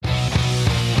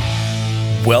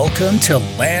Welcome to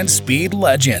Land Speed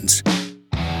Legends,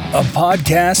 a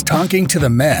podcast talking to the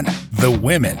men, the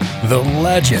women, the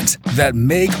legends that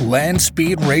make land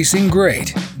speed racing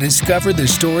great. Discover the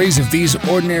stories of these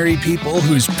ordinary people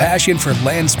whose passion for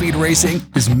land speed racing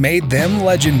has made them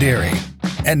legendary.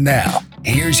 And now,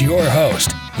 here's your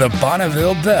host, the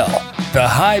Bonneville Belle, the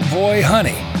High Boy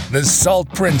Honey, the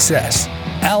Salt Princess,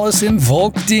 Allison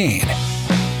Volk-Dean.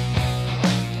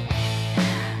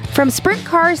 From sprint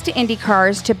cars to Indy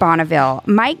Cars to Bonneville,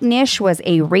 Mike Nish was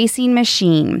a racing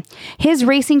machine. His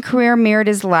racing career mirrored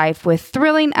his life with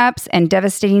thrilling ups and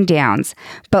devastating downs,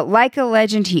 but like a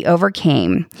legend, he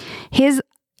overcame. His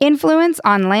influence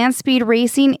on land speed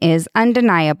racing is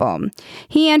undeniable.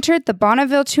 He entered the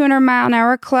Bonneville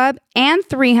 200-mile-an-hour Club and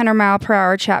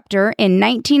 300-mile-per-hour Chapter in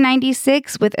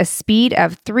 1996 with a speed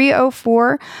of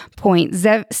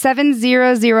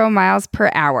 304.700 miles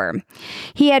per hour.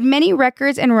 He had many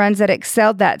records and runs that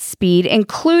excelled that speed,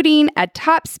 including a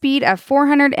top speed of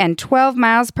 412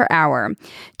 miles per hour.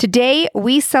 Today,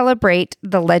 we celebrate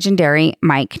the legendary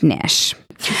Mike Nish.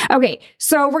 Okay,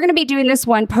 so we're going to be doing this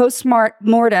one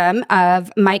post-mortem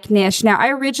of Mike Nish. Now, I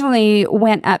originally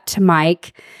went up to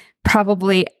Mike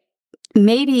probably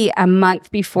maybe a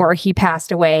month before he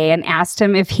passed away and asked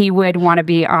him if he would want to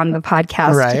be on the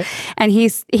podcast. Right. And he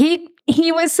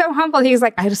was so humble. He was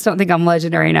like, I just don't think I'm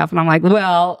legendary enough. And I'm like,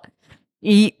 well,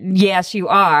 yes, you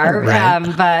are.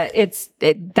 Right. But it's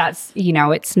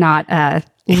not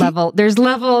level. There's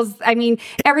levels. I mean,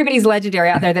 everybody's legendary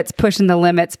out there that's pushing the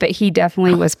limits, but he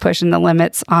definitely was pushing the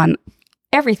limits on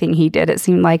everything he did. It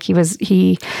seemed like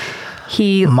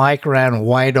Mike ran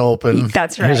wide open.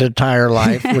 That's right. His entire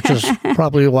life, which is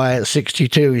probably why at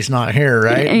 62 he's not here,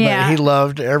 right? Yeah. But he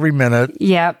loved every minute.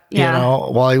 Yep. Yeah.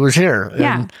 While he was here.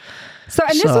 Yeah. So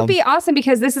this will be awesome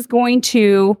because this is going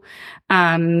to,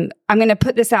 I'm going to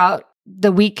put this out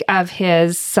the week of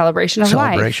his celebration of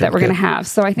life that we're going to have.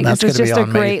 So I think this is just a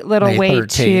great little way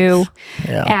to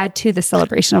add to the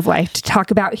celebration of life, to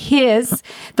talk about the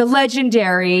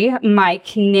legendary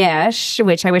Mike Nish,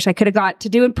 which I wish I could have got to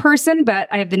do in person, but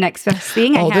I have the next best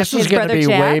thing. I have this is going to be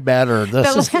way better.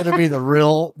 This is going to be the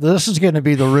real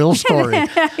story.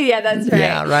 Yeah, that's right.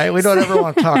 Yeah, right. We don't ever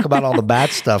want to talk about all the bad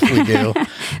stuff we do.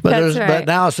 But but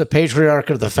now it's the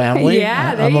patriarch of the family.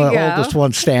 Yeah, there I'm you the go. oldest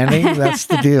one standing. That's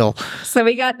the deal. So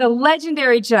we got the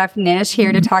legendary Jeff Nish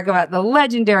here to talk about the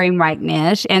legendary Mike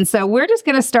Nish. And so we're just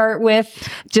going to start with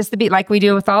just the beat like we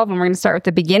do with all of them. We're going to start with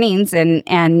the beginnings and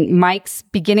Mike's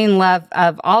beginning love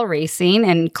of all racing,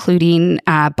 including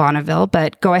Bonneville.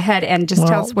 But go ahead and just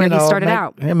tell us where he started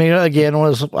out. I mean, again,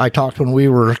 I talked when we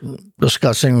were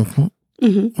discussing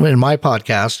in my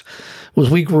podcast, was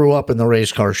we grew up in the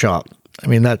race car shop. I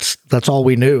mean, that's all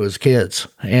we knew as kids.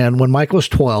 And when Mike was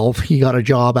 12, he got a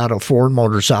job out of Ford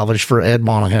Motor Salvage for Ed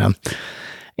Monaghan.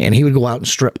 And he would go out and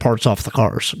strip parts off the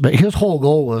cars. But his whole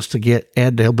goal was to get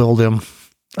Ed to build him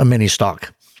a mini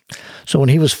stock. So when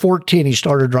he was 14, he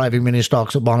started driving mini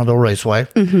stocks at Bonneville Raceway.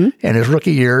 And his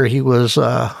rookie year, he was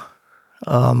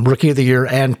Rookie of the Year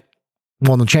and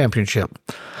won the championship.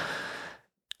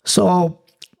 So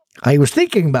I was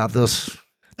thinking about this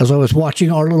as I was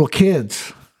watching our little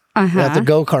kids at the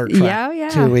go-kart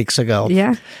track 2 weeks ago.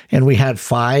 Yeah. And we had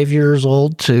 5 years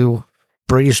old to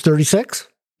Brady's 36.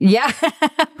 Yeah.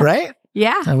 Right?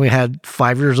 Yeah. And we had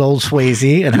 5 years old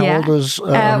Swayze. And how old was...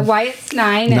 Wyatt's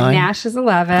 9 and Nash is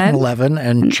 11. 11.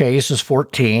 And Chase is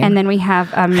 14. And then we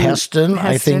have... Heston,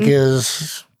 I think,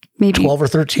 is... Maybe 12 or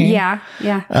 13. Yeah,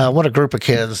 yeah. What a group of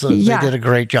kids. They did a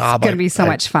great job. It's going to be so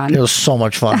much fun. It was so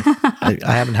much fun. I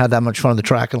haven't had that much fun on the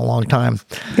track in a long time.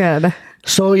 Good.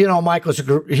 So, Mike was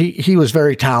he was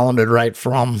very talented right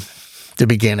from the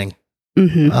beginning.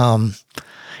 And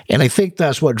I think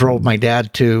that's what drove my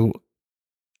dad to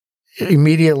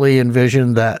immediately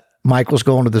envision that Mike was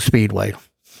going to the Speedway.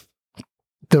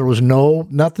 There was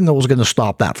nothing that was going to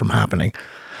stop that from happening.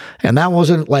 And that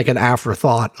wasn't like an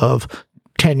afterthought of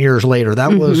 10 years later.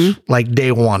 That was like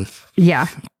day one. Yeah.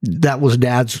 That was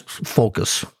Dad's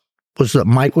focus, was that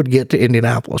Mike would get to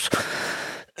Indianapolis.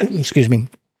 Excuse me.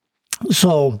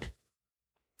 So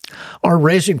our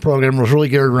racing program was really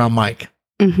geared around Mike.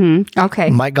 Okay.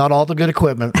 Mike got all the good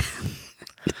equipment.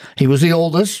 He was the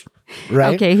oldest,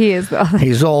 right? Okay, he is the oldest.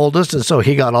 He's the oldest, and so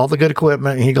he got all the good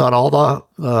equipment. He got all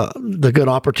the good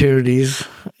opportunities,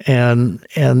 and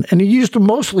he used them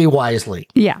mostly wisely.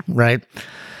 Yeah. Right?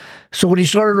 So when he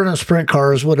started running sprint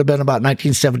cars would have been about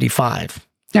 1975.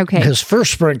 Okay. His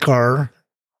first sprint car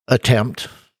attempt,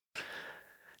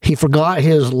 he forgot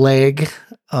his leg.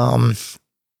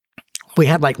 We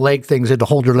had like leg things to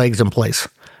hold your legs in place,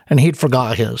 and he'd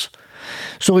forgot his.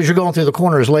 So as you're going through the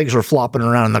corner, his legs were flopping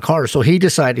around in the car. So he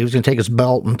decided he was going to take his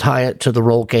belt and tie it to the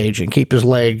roll cage and keep his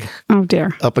leg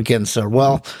up against there.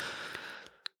 Well,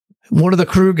 one of the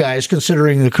crew guys,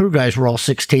 considering the crew guys were all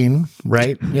 16,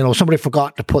 right? Somebody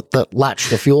forgot to latch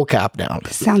the fuel cap down.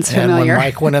 Sounds familiar. And when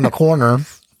Mike went in the corner,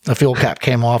 the fuel cap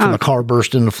came off and the car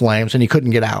burst into flames and he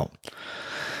couldn't get out.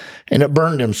 And it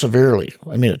burned him severely.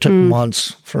 I mean, it took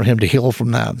months for him to heal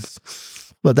from that.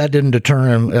 But that didn't deter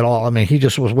him at all. I mean, he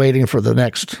just was waiting for the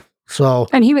next.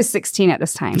 And he was 16 at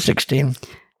this time. 16.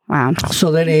 Wow.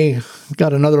 So then he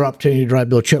got another opportunity to drive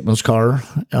Bill Chipman's car.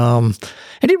 And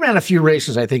he ran a few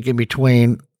races, I think, in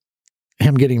between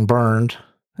him getting burned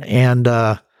and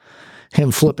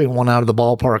him flipping one out of the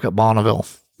ballpark at Bonneville.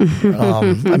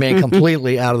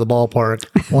 Completely out of the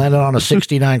ballpark. Landed on a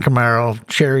 69 Camaro,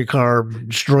 cherry car,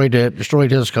 destroyed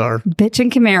his car.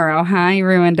 Bitchin' Camaro, huh? You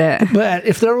ruined it. But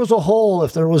if there was a hole,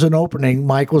 if there was an opening,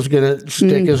 Mike was going to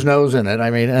stick his nose in it. I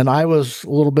mean, and I was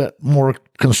a little bit more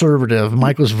conservative.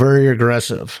 Mike was very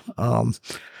aggressive.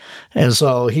 And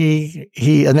so he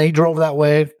drove that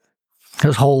way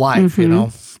his whole life,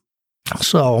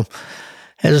 So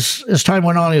as time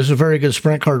went on, he was a very good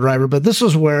sprint car driver. But this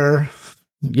is where,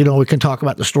 we can talk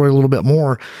about the story a little bit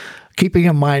more. Keeping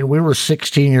in mind, we were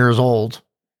 16 years old,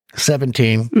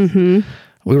 17.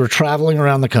 We were traveling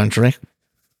around the country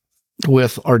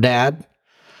with our dad,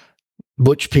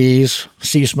 Butch Pease,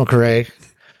 Cease McRae.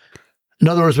 In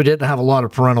other words, we didn't have a lot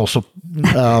of parental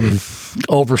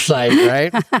oversight,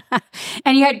 right?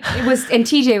 And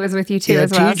TJ was with you too,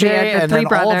 as well. TJ, so and then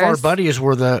all of our buddies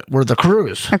were the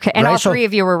crews. Okay, and right? All three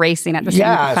of you were racing at the same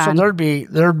time. Yeah, so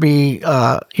there'd be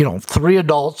 3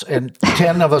 adults and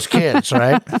 10 of us kids,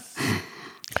 right?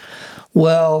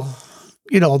 Well,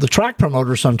 the track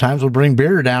promoter sometimes would bring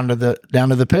beer down to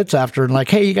the pits after and like,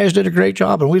 hey, you guys did a great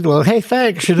job, and we'd go, hey,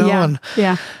 thanks, and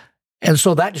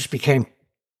so that just became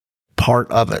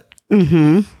part of it.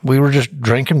 We were just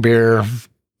drinking beer,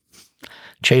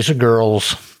 chasing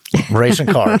girls, racing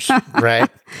cars, right?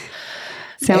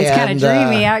 Sounds kind of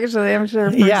dreamy, actually. I'm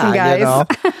sure for some guys.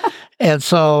 And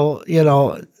so,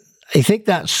 I think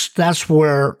that's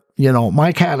where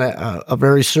Mike had a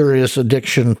very serious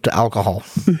addiction to alcohol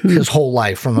his whole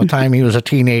life, from the time he was a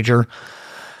teenager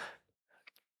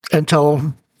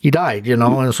until he died,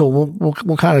 and so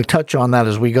we'll kind of touch on that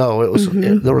as we go. It was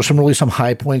there were some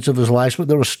high points of his life, but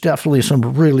there was definitely some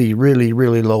really, really,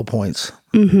 really low points.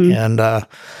 And I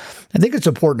think it's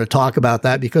important to talk about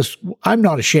that because I'm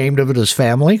not ashamed of it as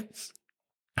family.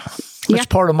 It's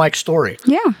part of Mike's story.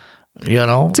 Yeah,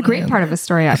 it's a great part of his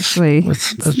story, actually.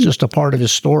 It's just a part of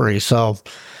his story. So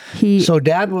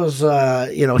Dad was,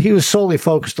 he was solely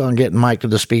focused on getting Mike to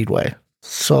the Speedway.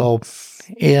 So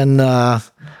in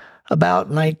about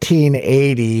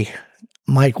 1980,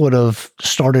 Mike would have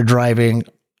started driving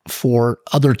for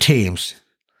other teams.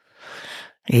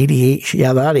 88,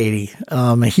 about 80.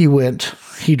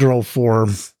 He drove for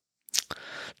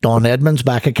Don Edmonds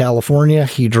back in California.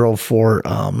 He drove for,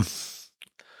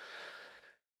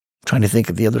 trying to think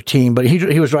of the other team, but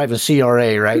he was driving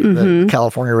CRA, right? The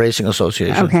California Racing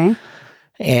Association. Okay.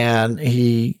 And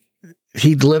he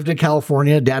lived in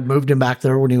California. Dad moved him back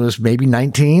there when he was maybe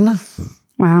 19.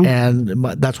 Wow. And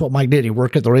that's what Mike did. He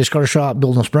worked at the race car shop,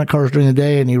 building sprint cars during the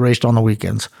day, and he raced on the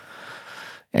weekends.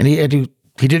 And he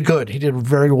did good. He did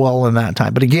very well in that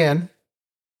time. But again,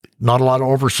 not a lot of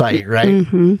oversight, right?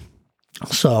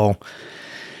 So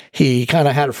he kind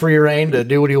of had a free reign to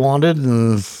do what he wanted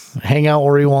and hang out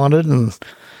where he wanted.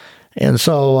 And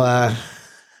so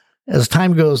as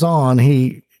time goes on,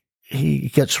 he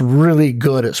gets really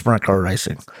good at sprint car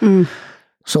racing.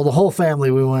 So the whole family,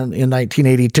 we went in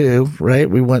 1982, right?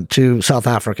 We went to South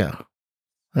Africa.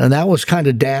 And that was kind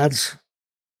of Dad's,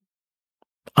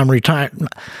 I'm retiring.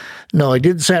 No, he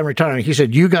didn't say I'm retiring. He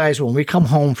said, you guys, when we come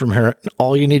home from here,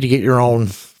 all you need to get your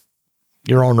own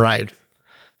ride.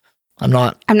 I'm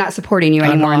not supporting you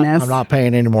anymore in this. I'm not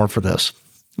paying any more for this.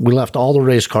 We left all the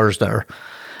race cars there.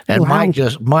 And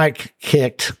Mike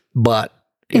kicked butt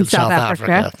in South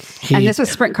Africa. And this was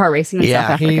sprint car racing in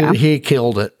South Africa. Yeah, he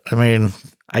killed it. I mean,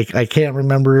 I can't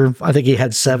remember. I think he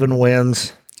had 7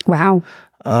 wins. Wow.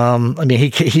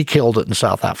 He killed it in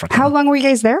South Africa. How long were you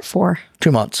guys there for?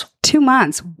 2 months. 2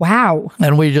 months. Wow.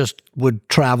 And we just would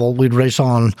travel. We'd race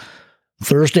on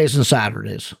Thursdays and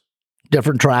Saturdays,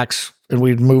 different tracks, and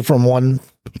we'd move from one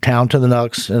town to the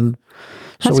next. And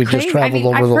so we just traveled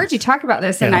over. I've heard you talk about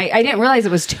this, and I didn't realize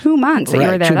it was 2 months that you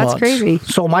were there. That's crazy.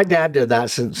 So my dad did that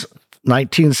since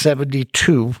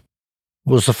 1972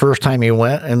 was the first time he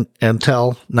went, and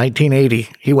until 1980,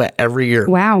 he went every year.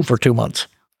 Wow. For 2 months.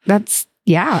 I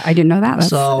didn't know that.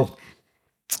 So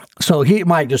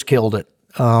Mike just killed it.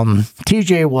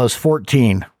 TJ was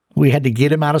 14. We had to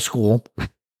get him out of school.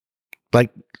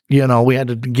 We had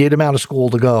to get him out of school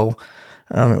to go.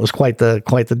 It was quite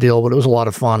the deal, but it was a lot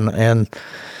of fun. And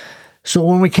so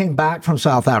when we came back from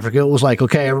South Africa, it was like,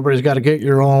 okay, everybody's got to get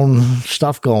your own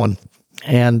stuff going.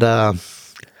 And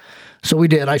so we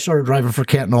did. I started driving for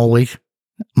Kent Noley.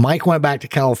 Mike went back to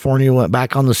California, went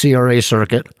back on the CRA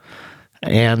circuit,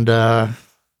 and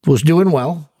was doing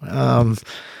well.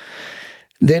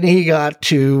 Then he got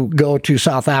to go to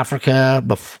South Africa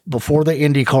before the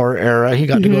Indy Car era. He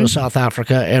got to go to South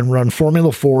Africa and run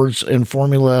Formula Fords and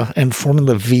Formula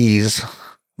Vs,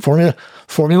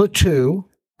 Formula 2,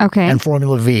 and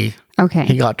Formula V. Okay,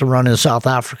 he got to run in South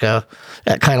Africa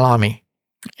at Kailami,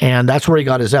 and that's where he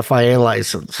got his FIA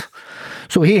license.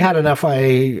 So he had an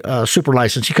FIA super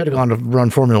license. He could have gone to run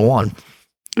Formula 1.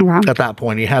 Wow. At that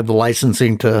point, he had the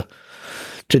licensing to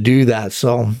do that.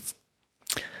 So.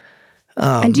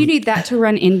 And do you need that to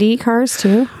run Indy cars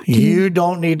too? You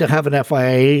don't need to have an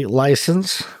FIA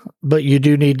license, but you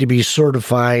do need to be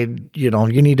certified. You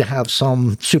need to have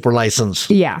some super license.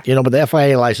 Yeah. But the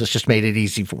FIA license just made it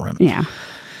easy for him. Yeah.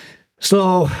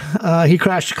 So he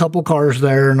crashed a couple cars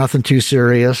there, nothing too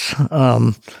serious.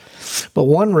 But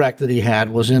one wreck that he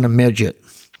had was in a midget.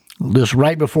 This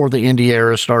right before the Indy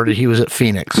era started, he was at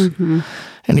Phoenix.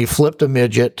 And he flipped a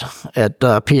midget at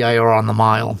PIR on the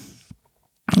mile.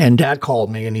 And Dad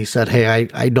called me and he said, hey,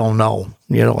 I don't know.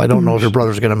 I don't know if your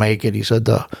brother's going to make it. He said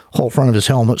the whole front of his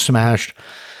helmet smashed.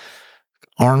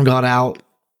 Arm got out.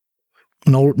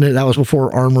 No, that was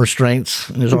before arm restraints.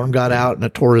 And his arm got out and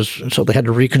it tore so they had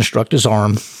to reconstruct his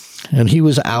arm. And he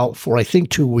was out for, I think,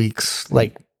 2 weeks,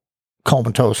 like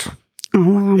comatose.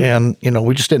 Oh, wow. And,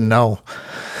 we just didn't know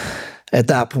at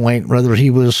that point whether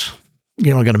he was,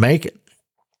 going to make it.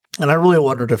 And I really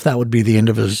wondered if that would be the end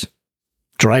of his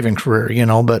driving career,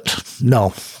 but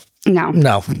no,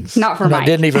 not for Mike.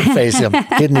 Didn't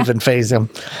even phase him.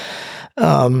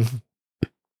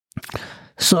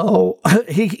 So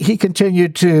he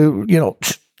continued to,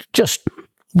 just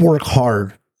work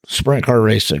hard, sprint car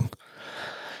racing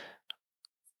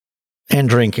and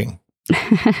drinking.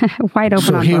 Wide open.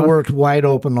 So on he both. worked wide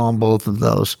open on both of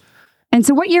those. And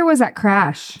so what year was that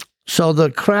crash? So the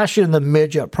crash in the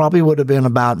midget probably would have been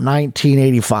about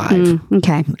 1985.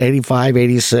 Okay. 85,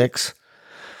 86.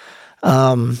 In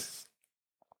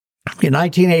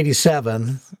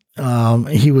 1987,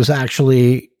 he was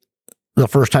actually the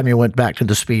first time he went back to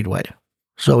the Speedway.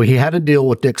 So he had a deal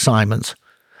with Dick Simons.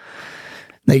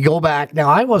 They go back. Now,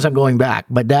 I wasn't going back,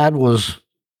 but Dad was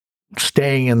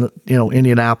staying in,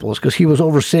 Indianapolis because he was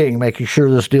overseeing, making sure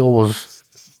this deal was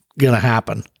going to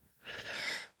happen.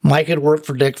 Mike had worked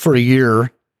for Dick for a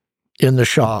year in the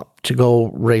shop to go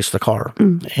race the car.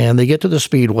 And they get to the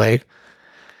Speedway,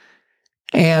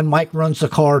 and Mike runs the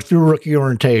car through rookie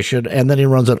orientation, and then he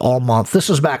runs it all month. This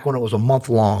is back when it was a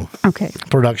month-long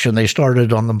production. They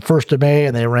started on the 1st of May,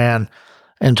 and they ran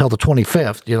until the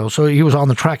 25th, So he was on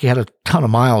the track. He had a ton of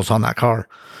miles on that car.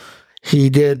 He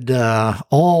did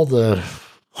all the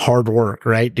hard work,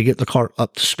 right, to get the car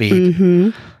up to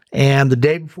speed. And the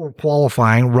day before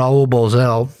qualifying, Raul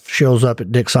Bozel shows up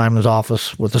at Dick Simon's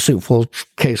office with a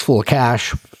case full of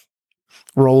cash,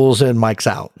 rolls in, Mike's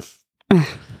out.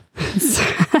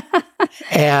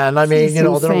 And I mean, there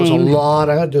was a lot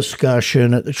of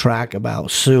discussion at the track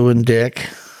about Sue and Dick.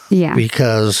 Yeah.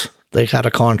 Because they had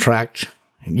a contract,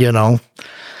 they'd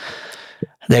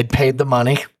paid the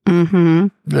money.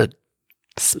 That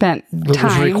spent time.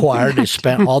 Was required. They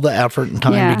spent all the effort and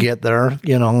time to get there,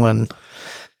 and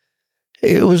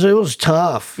it was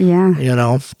tough.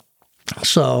 Yeah.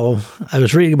 So I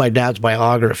was reading my dad's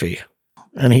biography,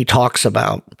 and he talks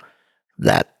about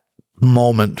that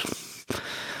moment.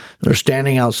 They're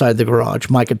standing outside the garage.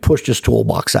 Mike had pushed his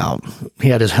toolbox out. He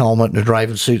had his helmet and a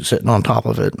driving suit sitting on top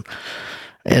of it.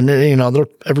 And,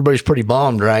 everybody's pretty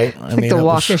bummed, right? I mean, the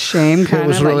walk of shame kind of. It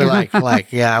was really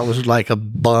it was like a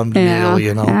bummed deal,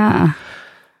 Yeah.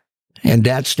 And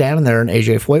Dad's standing there, and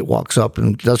AJ Foyt walks up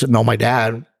and doesn't know my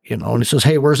dad, and he says,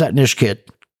 hey, where's that Nish kid?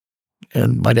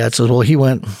 And my dad says, well, he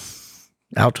went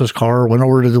out to his car, went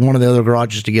over to one of the other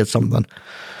garages to get something.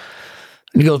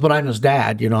 And he goes, but I'm his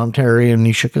dad, I'm Terry. And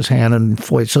he shook his hand, and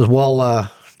Foyt says,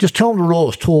 well, just tell him to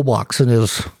roll his toolbox and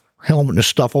his helmet and his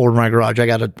stuff over to my garage. I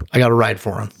got a ride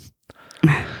for him.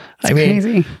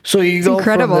 Crazy. So you go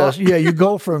incredible. From this, you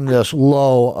go from this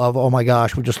low of, oh my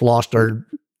gosh, we just lost our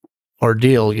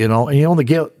deal, and you only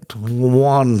get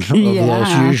one of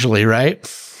those usually,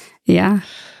 right? Yeah.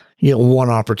 You get one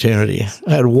opportunity.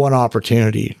 I had one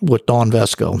opportunity with Don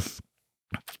Vesco.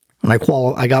 And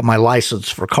I got my license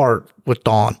for kart with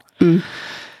Don.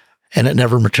 And it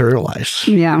never materialized.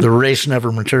 Yeah. The race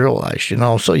never materialized,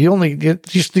 So you only get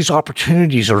these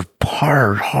opportunities are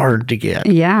hard to get.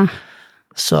 Yeah.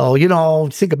 So,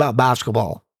 think about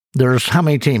basketball. There's how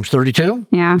many teams? 32?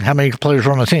 Yeah. How many players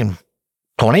are on a team?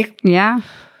 20? Yeah.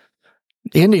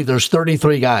 Indy, there's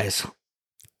 33 guys,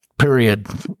 period,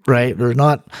 right? There's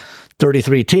not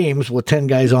 33 teams with 10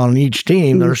 guys on each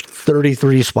team. There's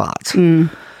 33 spots.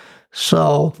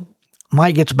 So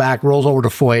Mike gets back, rolls over to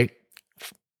Foyt,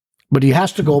 but he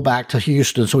has to go back to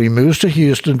Houston. So he moves to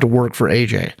Houston to work for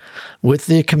AJ with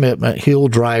the commitment he'll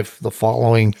drive the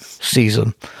following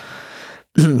season.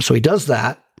 So he does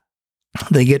that.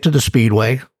 They get to the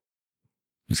speedway.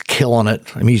 He's killing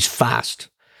it. I mean, he's fast.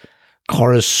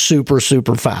 Car is super,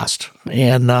 super fast.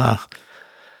 And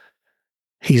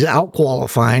he's out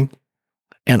qualifying.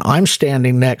 And I'm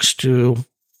standing next to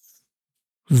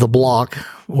the block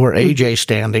where AJ's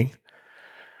standing.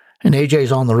 And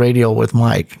AJ's on the radio with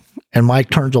Mike. And Mike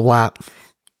turns a lap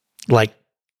like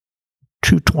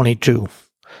 222.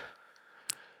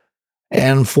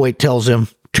 And Foyt tells him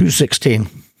 216.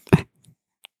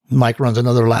 Mike runs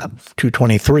another lap,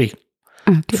 223.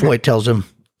 Foyt tells him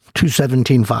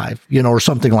 217.5, or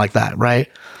something like that, right?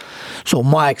 So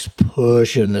Mike's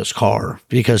pushing this car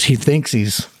because he thinks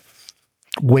he's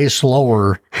way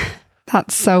slower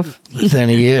That's so than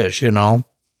he is,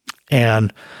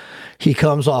 And he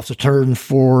comes off the turn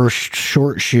 4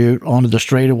 short chute onto the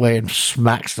straightaway and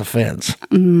smacks the fence.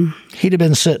 He'd have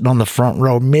been sitting on the front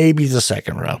row, maybe the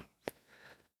second row.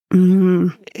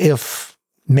 If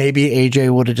maybe AJ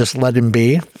would have just let him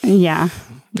be. Yeah.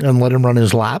 And let him run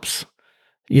his laps,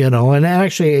 And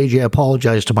actually, AJ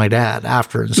apologized to my dad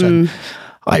after and said,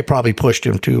 I probably pushed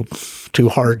him too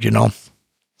hard, And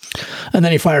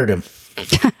then he fired him.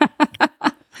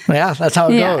 Yeah, that's how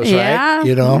it goes, right?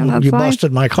 You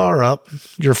busted my car up,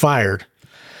 you're fired.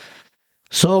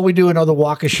 So we do another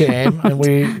walk of shame, and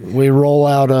we roll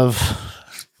out of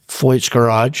Foyt's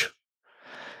garage.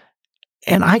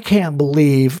 And I can't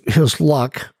believe his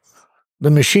luck.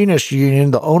 The machinist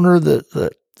union, the owner,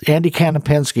 the Andy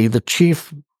Kanapensky, the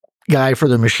chief guy for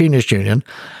the machinist union,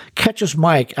 catches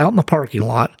Mike out in the parking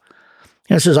lot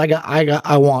and says,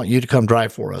 I want you to come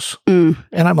drive for us. And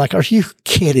I'm like, are you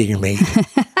kidding me?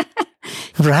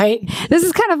 Right? This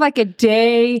is kind of like a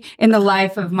day in the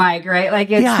life of Mike, right?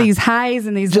 Like it's these highs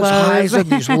and these just lows. highs and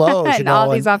these lows. And all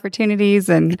these opportunities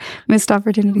and missed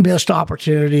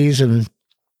opportunities. And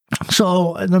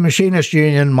so the machinist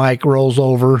union, Mike rolls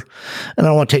over, and I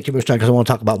don't want to take too much time because I want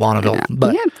to talk about Bonneville. Yeah.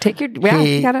 But take your,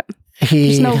 you got it.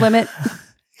 There's no limit.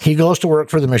 He goes to work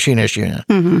for the machinist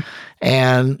union,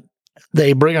 and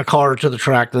they bring a car to the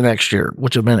track the next year,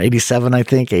 which would have been 87, I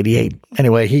think, 88.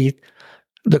 Anyway,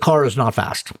 the car is not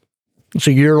fast. It's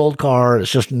a year-old car.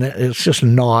 It's just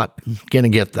not going to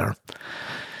get there.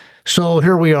 So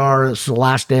here we are. It's the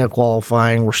last day of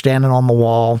qualifying. We're standing on the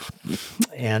wall,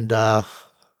 and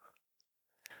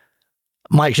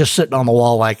Mike's just sitting on the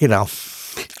wall like,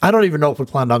 I don't even know if we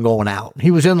planned on going out.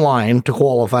 He was in line to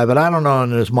qualify, but I don't know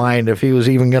in his mind if he was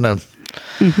even going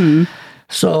to.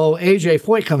 So AJ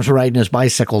Foyt comes riding his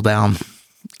bicycle down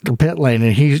the pit lane,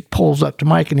 and he pulls up to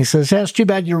Mike and he says, it's too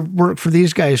bad you work for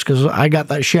these guys because I got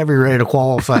that Chevy ready to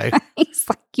qualify. He's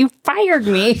like, you fired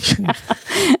me.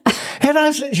 And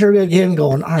I'm sitting here again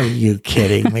going, are you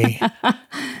kidding me?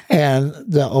 And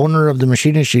the owner of the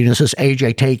machinist union says,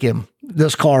 AJ, take him.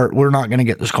 This car, we're not going to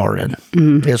get this car in.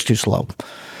 It's too slow.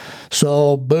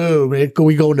 So, boom,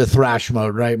 we go into thrash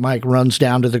mode, right? Mike runs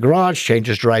down to the garage,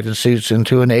 changes driving suits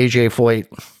into an AJ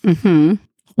Foyt,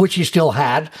 which he still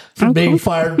had from being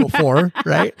fired before,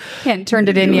 right? He hadn't turned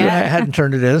it in yet. Hadn't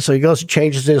turned it in. So he goes and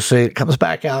changes his suit, comes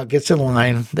back out, gets in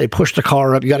line. They push the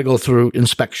car up. You got to go through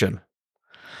inspection.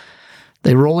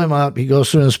 They roll him up. He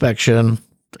goes through inspection.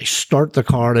 They start the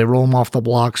car. They roll him off the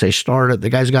blocks. They start it. The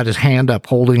guy's got his hand up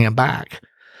holding him back.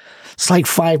 It's like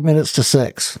 5 minutes to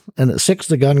 6. And at 6,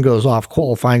 the gun goes off.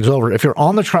 Qualifying's over. If you're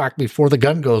on the track before the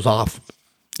gun goes off,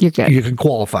 you can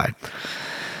qualify.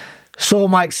 So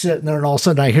Mike's sitting there, and all of a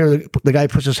sudden I hear the guy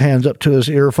puts his hands up to his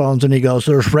earphones, and he goes,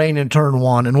 there's rain in turn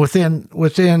 1. And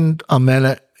within a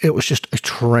minute, it was just a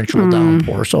torrential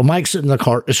downpour. So Mike's sitting in the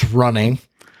car, it's running,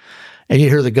 and you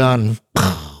hear the gun.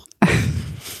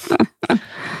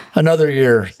 Another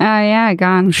year. Oh, yeah,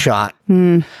 gone. Shot.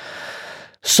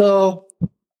 So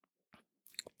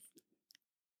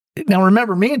now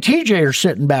remember, me and TJ are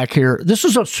sitting back here. This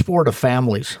is a sport of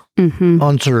families.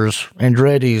 Unsers,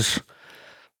 Andretti's,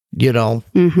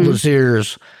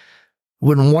 Laziers.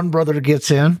 When one brother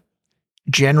gets in,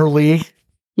 generally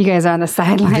you guys are on the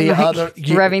sideline,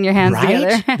 rubbing your hands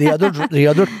together. the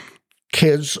other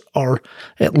kids are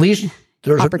at least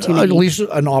there's opportunity. at least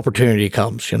an opportunity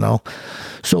comes, you know.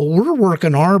 So we're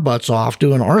working our butts off,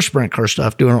 doing our sprint car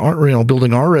stuff, doing our, you know,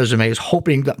 building our resumes,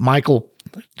 hoping that Michael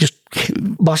just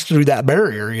bust through that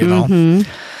barrier, you know.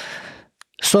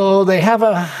 So they have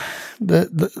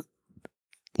the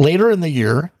later in the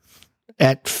year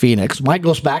at Phoenix, Mike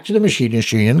goes back to the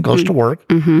machinist union, goes to work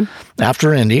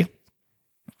after Indy.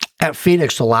 At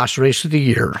Phoenix, the last race of the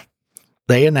year,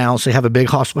 they announce they have a big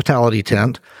hospitality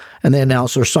tent, and they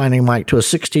announce they're signing Mike to a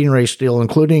 16-race deal,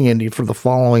 including Indy, for the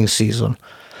following season.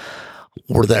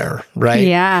 We're there, right?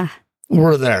 Yeah.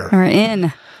 We're there. We're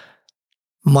in.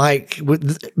 Mike,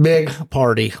 with big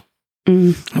party.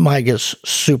 Mike gets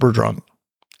super drunk.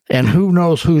 And who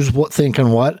knows who's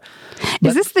thinking what.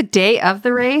 Is this the day of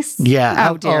the race? Yeah.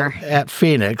 Oh, dear. At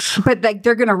Phoenix. But like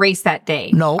they're going to race that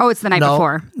day. No. Oh, it's the night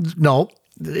before. No.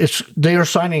 They are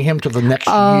signing him to the next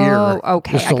year. Oh,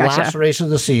 okay. It's the last race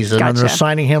of the season, and they're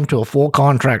signing him to a full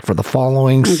contract for the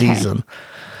following season.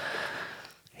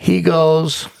 He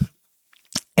goes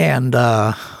and,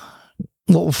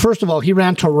 well, first of all, he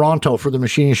ran Toronto for the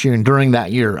machinist union during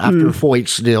that year. After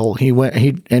Foyt's deal,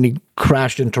 he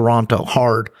crashed in Toronto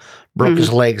hard, broke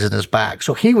his legs and his back.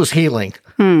 So he was healing,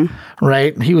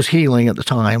 right? He was healing at the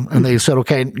time, and they said,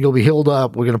 "Okay, you'll be healed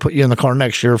up. We're going to put you in the car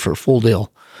next year for a full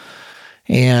deal."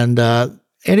 And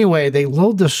anyway, they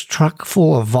load this truck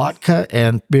full of vodka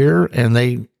and beer, and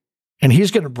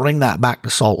he's going to bring that back to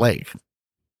Salt Lake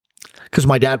because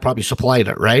my dad probably supplied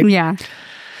it, right? Yeah.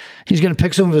 He's going to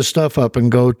pick some of his stuff up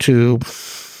and go to,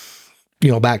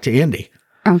 you know, back to Indy.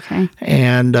 Okay.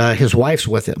 And his wife's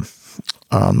with him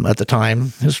at the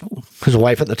time. His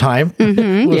wife at the time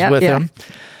was with him.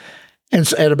 And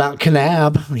so at about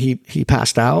Kanab, he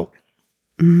passed out,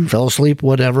 fell asleep,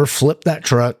 whatever, flipped that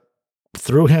truck,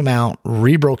 threw him out,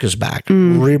 re-broke his back,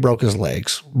 re-broke his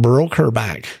legs, broke her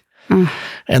back.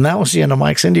 And that was the end of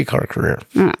Mike's IndyCar career.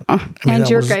 And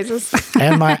your guys's.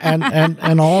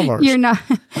 and all of ours. You're not.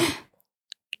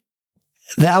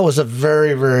 That was a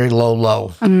very, very low.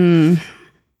 The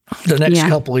next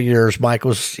couple of years, Mike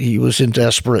was in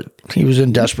desperate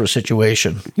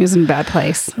situation. He was in a bad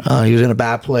place. He was in a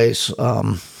bad place.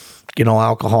 You know,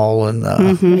 alcohol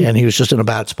and he was just in a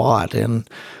bad spot. And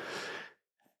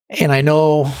I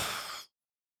know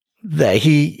that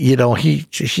he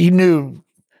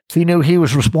knew he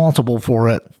was responsible for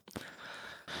it.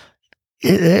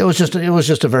 It was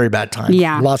just a very bad time.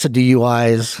 Yeah. Lots of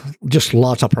DUIs, just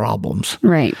lots of problems.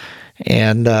 Right.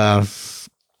 And it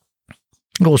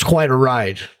was quite a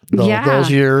ride. Those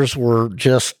years were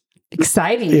just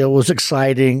exciting. It was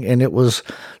exciting, and it was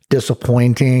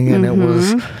disappointing, and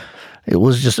it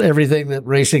was just everything that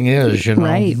racing is, you know.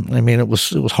 Right. I mean, it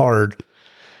was hard.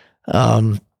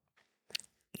 I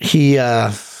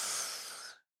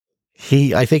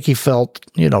think he felt,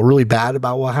 you know, really bad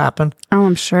about what happened. Oh,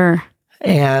 I'm sure.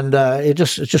 And it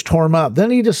just tore him up. Then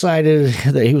he decided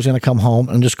that he was going to come home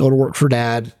and just go to work for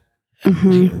Dad.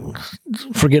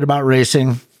 Forget about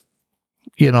racing.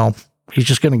 You know, he's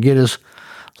just going to get his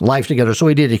life together. So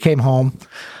he did. He came home,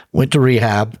 went to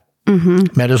rehab,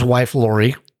 met his wife,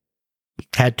 Lori,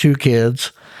 had 2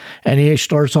 kids, and he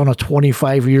starts on a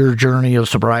 25-year journey of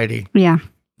sobriety. Yeah.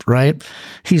 Right?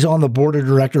 He's on the board of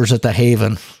directors at the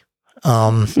Haven.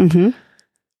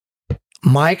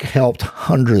 Mike helped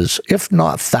hundreds, if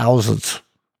not thousands,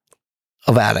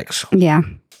 of addicts. Yeah.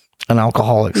 And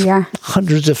alcoholics. Yeah.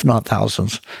 Hundreds, if not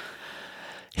thousands.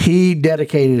 He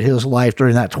dedicated his life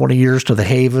during that 20 years to the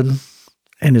Haven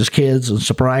and his kids and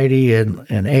sobriety and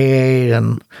AA,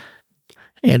 and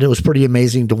it was pretty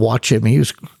amazing to watch him. He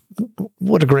was,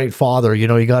 what a great father. You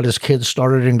know, he got his kids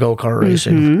started in go-kart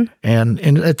racing. And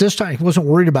at this time, he wasn't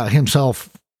worried about himself,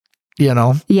 you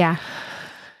know. Yeah.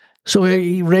 So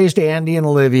he raised Andy and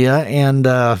Olivia and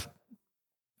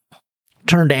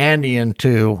turned Andy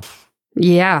into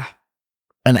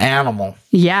an animal.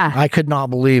 Yeah. I could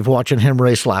not believe watching him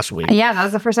race last week. Yeah, that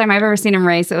was the first time I've ever seen him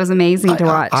race. It was amazing to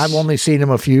watch. I've only seen him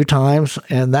a few times,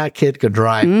 and that kid could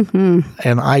drive.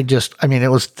 And I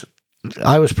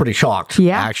was pretty shocked,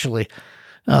 actually.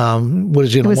 What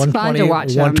is it? It was fun to watch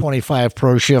 125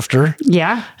 Pro Shifter.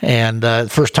 Yeah.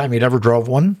 And first time he'd ever drove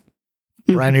one.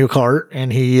 Brand new kart,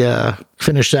 and he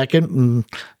finished second. And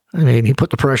I mean, he put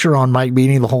the pressure on Mike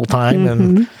Beanie the whole time,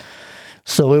 and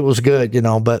so it was good, you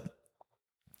know. But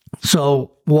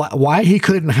so why he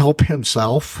couldn't help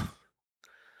himself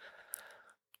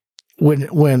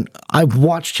when I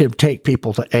watched him take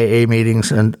people to AA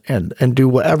meetings and do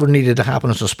whatever needed to happen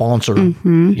as a sponsor,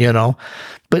 you know.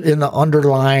 But in the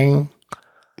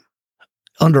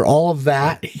under all of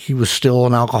that, he was still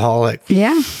an alcoholic.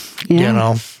 Yeah. You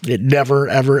know, it never,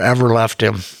 ever, ever left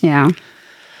him. Yeah.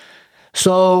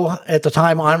 So at the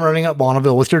time, I'm running up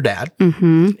Bonneville with your dad,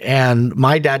 and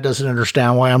my dad doesn't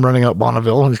understand why I'm running up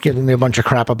Bonneville. He's giving me a bunch of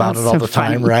crap about it all the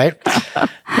time, right?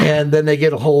 And then they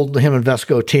get a hold, him and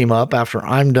Vesco team up. After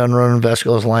I'm done running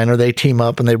Vesco's liner, they team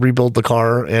up and they rebuild the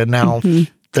car, and now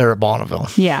they're at Bonneville.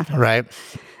 Yeah. Right?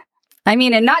 I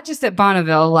mean, and not just at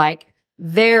Bonneville, like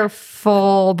they're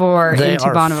full bore They into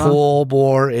are Bonneville. full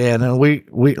bore in, and we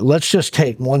let's just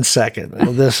take 1 second.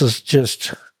 This is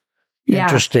just...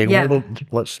 interesting. Yeah.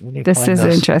 This is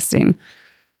interesting.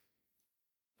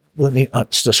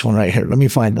 It's this one right here. Let me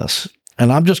find this.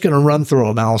 And I'm just going to run through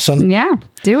them, Allison. Yeah,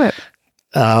 do it.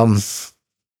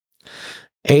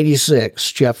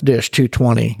 86, Jeff Nish,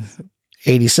 220.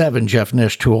 87, Jeff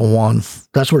Nish, 201.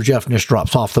 That's where Jeff Nish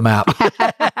drops off the map.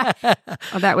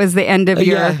 Well, that was the end of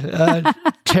your...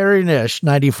 Terry Nish,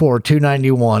 94,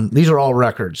 291. These are all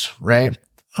records, right?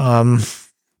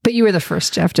 But you were the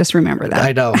first, Jeff. Just remember that.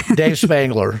 I know. Dave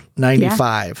Spangler,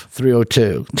 95,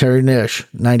 302. Terry Nish,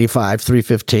 95,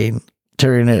 315.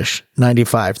 Terry Nish,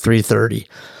 95, 330.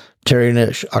 Terry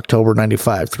Nish, October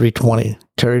 95, 320.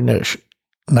 Terry Nish,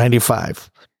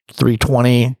 95,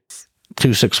 320,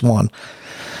 261.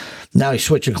 Now he's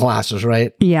switching classes,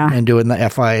 right? Yeah. And doing the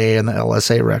FIA and the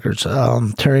LSA records.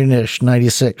 Terry Nish,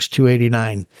 96,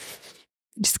 289.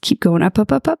 Just keep going up,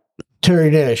 up, up, up. Terry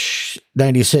Nish,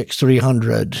 96,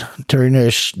 300. Terry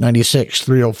Nish, 96,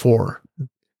 304.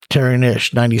 Terry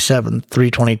Nish, 97,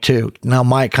 322. Now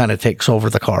Mike kind of takes over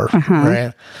the car,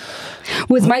 right?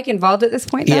 Was Mike involved at this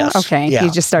point, though? Yes. Okay. Yeah. He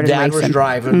just started Dad racing. was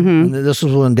driving. And this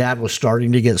was when Dad was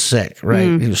starting to get sick,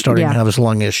 right? He was starting to have his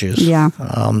lung issues. Yeah.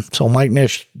 So Mike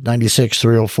Nish, 96,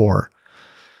 304.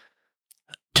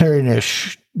 Terry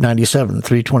Nish, 97,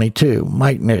 322.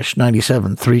 Mike Nish,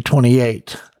 97,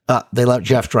 328. They let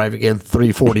Jeff drive again,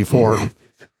 344.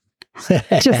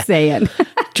 Just saying.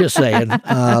 Just saying.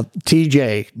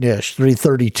 TJ Nish,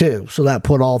 332. So that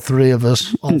put all four of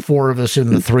us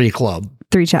in the 3 club.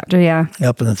 3 chapter, yeah.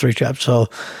 Up in the 3 chapter. So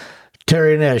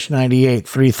Terry Nish, 98,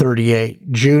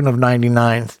 338. June of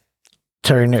 99.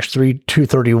 Terry Nish,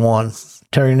 231.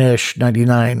 Terry Nish,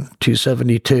 99,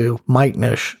 272. Mike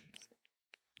Nish,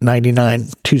 99,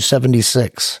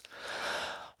 276.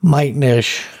 Mike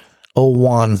Nish,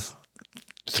 01,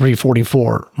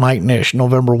 344. Mike Nish,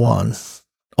 November 1,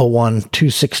 01,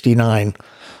 269.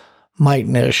 Mike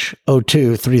Nish,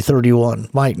 02, 331.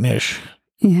 Mike Nish,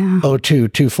 02,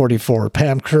 244.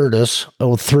 Pam Curtis,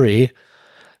 03,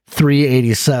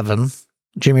 387.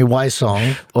 Jimmy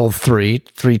Wysong, 03,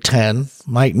 310.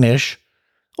 Mike Nish,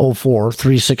 04,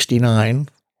 369.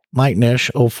 Mike Nish,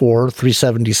 04,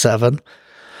 377.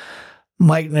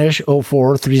 Mike Nish,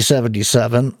 04,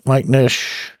 377. Mike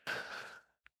Nish,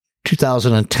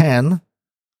 2010,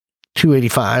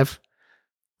 285.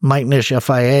 Mike Nish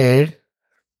FIA,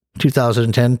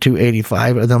 2010,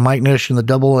 285. And then Mike Nish in the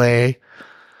AA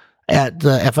at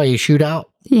the FIA shootout.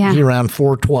 Yeah. He ran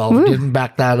 412. Ooh. Didn't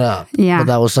back that up. Yeah. But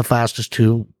that was the fastest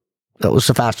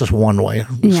one way.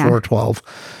 It was 412.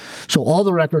 So all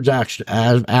the records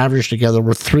averaged together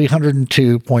were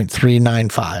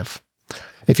 302.395.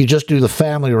 If you just do the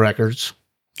family records,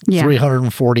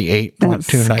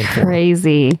 348.294. That's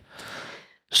crazy.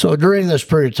 So during this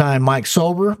period of time, Mike's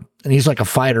sober, and he's like a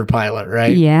fighter pilot,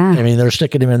 right? Yeah. I mean, they're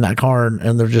sticking him in that car,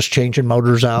 and they're just changing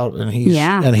motors out, and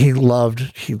he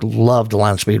loved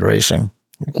land speed racing,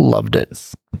 loved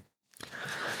it.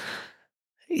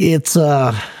 It's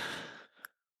sad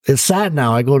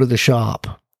now. I go to the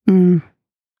shop.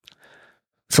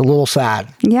 It's a little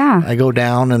sad. Yeah. I go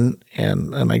down and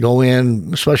I go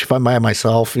in, especially if I'm by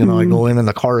myself, I go in and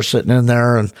the car is sitting in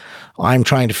there, and I'm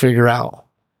trying to figure out,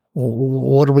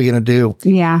 what are we going to do?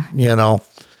 Yeah.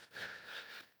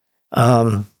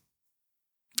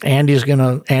 Andy's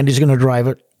gonna drive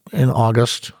it in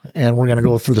August, and we're gonna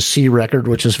go through the C record,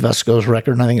 which is Vesco's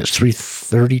record, and I think it's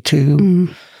 332,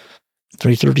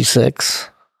 336.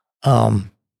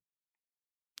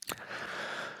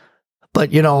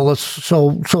 But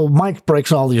so Mike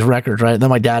breaks all these records, right? Then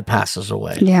my dad passes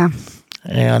away. Yeah.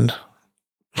 And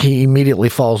he immediately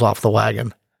falls off the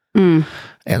wagon and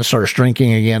starts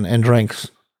drinking again, and drinks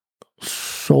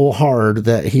so hard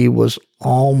that he was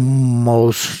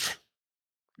almost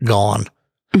gone.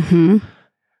 Mm-hmm.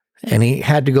 And he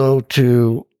had to go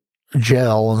to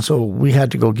jail, and so we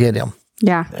had to go get him.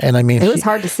 Yeah. And I mean, it was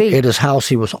hard to see. At his house,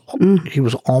 he was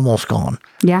almost gone.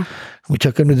 Yeah. We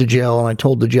took him to the jail, and I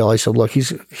told the jail, I said, look,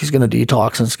 he's going to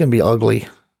detox, and it's going to be ugly.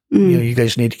 You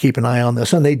guys need to keep an eye on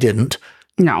this. And they didn't.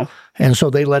 No. And so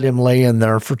they let him lay in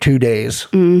there for 2 days,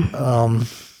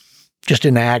 just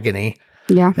in agony.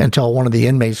 Yeah. Until one of the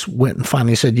inmates went and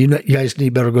finally said, you guys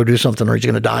better go do something or he's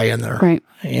going to die in there. Right.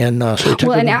 And so he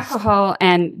took and alcohol,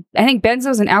 and I think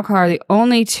benzos and alcohol are the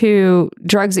only two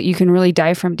drugs that you can really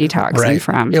die from detoxing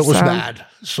from. It was bad.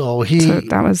 So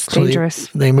that was dangerous.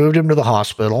 They moved him to the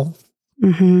hospital,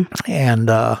 and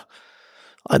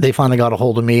they finally got a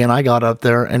hold of me, and I got up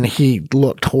there, and he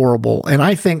looked horrible. And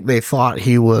I think they thought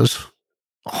he was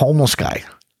a homeless guy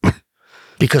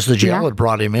because the jail had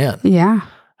brought him in. Yeah.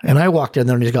 And I walked in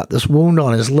there, and he's got this wound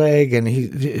on his leg, and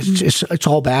it's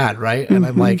all bad, right? And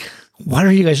I'm like, why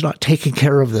are you guys not taking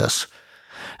care of this?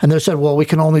 And they said, well, we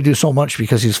can only do so much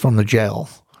because he's from the jail.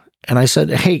 And I said,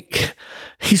 hey,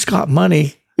 he's got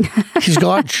money. He's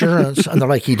got insurance. And they're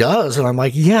like, he does. And I'm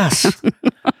like, yes.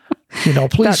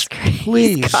 Please.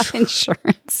 He's got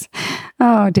insurance.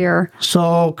 Oh, dear.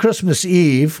 So Christmas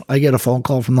Eve, I get a phone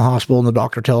call from the hospital, and the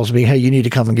doctor tells me, hey, you need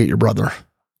to come and get your brother.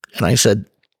 And I said,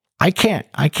 I can't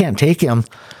take him.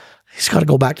 He's got to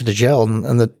go back to the jail.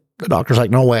 And the doctor's like,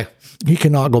 no way. He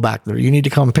cannot go back there. You need to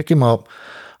come pick him up.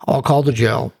 I'll call the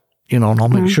jail, and I'll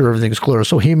make sure everything's clear.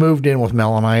 So he moved in with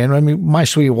Mel and I. And I mean, my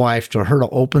sweet wife, to her to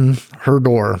open her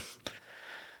door.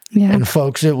 Yeah. And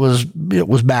folks, it was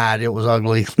bad. It was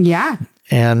ugly. Yeah.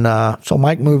 And so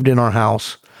Mike moved in our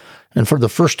house. And for the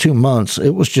first 2 months,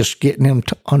 it was just getting him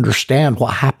to understand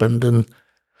what happened. And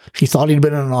he thought he'd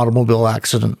been in an automobile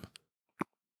accident.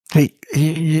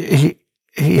 He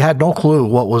had no clue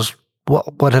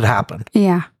what had happened.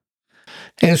 Yeah.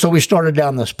 And so we started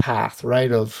down this path,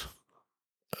 right, of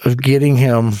getting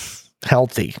him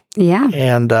healthy. Yeah.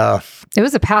 And it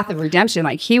was a path of redemption.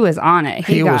 Like, he was on it.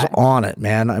 He was on it,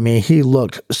 man. I mean, he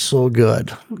looked so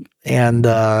good. And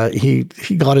he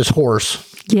got his horse.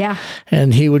 Yeah.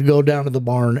 And he would go down to the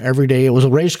barn every day. It was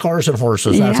race cars and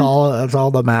horses. That's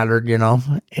all that mattered,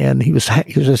 And he was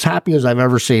as happy as I've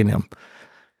ever seen him.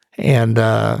 And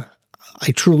I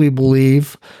truly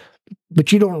believe,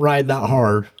 but you don't ride that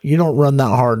hard. You don't run that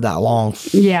hard that long.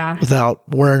 Yeah. Without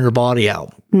wearing your body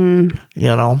out. And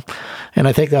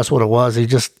I think that's what it was. He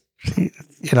just, he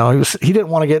didn't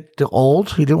want to get too old.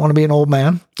 He didn't want to be an old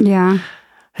man. Yeah.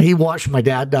 He watched my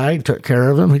dad die and took care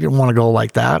of him. He didn't want to go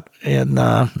like that. And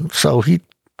so he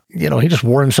just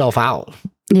wore himself out.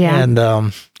 Yeah.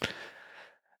 And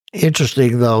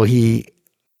interesting though,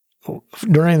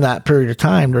 during that period of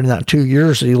time, during that 2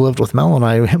 years that he lived with Mel and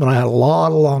I, him and I had a lot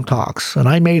of long talks. And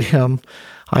I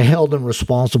held him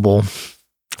responsible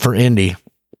for Indy.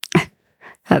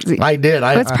 I did.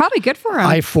 It's probably good for him.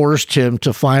 I forced him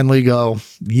to finally go,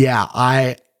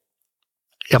 yeah,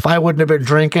 if I wouldn't have been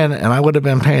drinking and I would have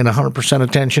been paying 100%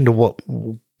 attention to what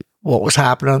was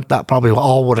happening, that probably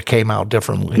all would have came out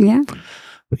differently. Yeah.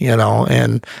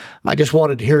 And I just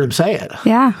wanted to hear him say it.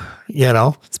 Yeah.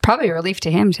 It's probably a relief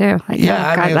to him too. Like,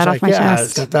 yeah. got that off my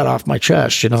chest. Got that off my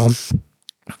chest,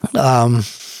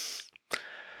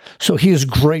 So he was a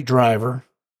great driver.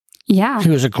 Yeah. He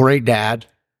was a great dad.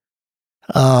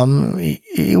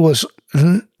 He was,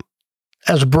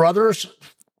 as brothers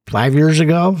 5 years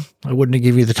ago, I wouldn't have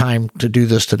given you the time to do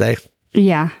this today.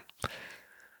 Yeah.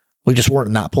 We just weren't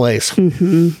in that place,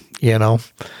 And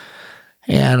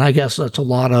I guess that's a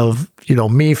lot of,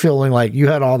 me feeling like you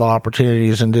had all the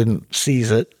opportunities and didn't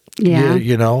seize it. Yeah.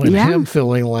 And him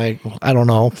feeling like, I don't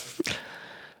know.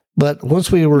 But once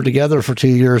we were together for 2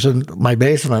 years in my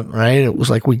basement, right, it was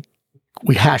like we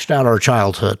hashed out our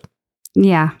childhood.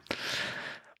 Yeah.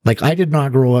 Like, I did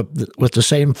not grow up with the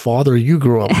same father you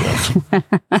grew up with,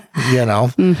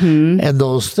 and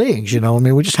those things,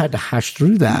 we just had to hash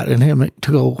through that. And him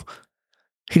to go,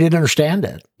 he didn't understand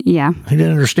it. Yeah. He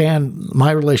didn't understand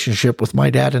my relationship with my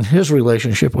dad, and his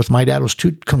relationship with my dad was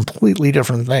two completely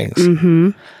different things.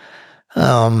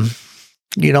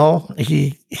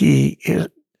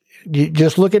 You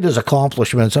just look at his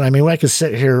accomplishments. And I could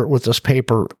sit here with this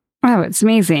paper. Oh, it's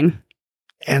amazing.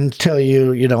 And tell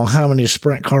you, how many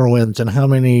sprint car wins and how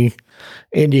many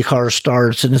Indy Cars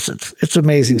starts. And it's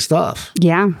amazing stuff.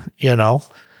 Yeah.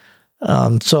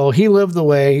 So he lived the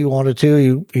way he wanted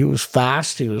to. He was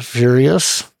fast. He was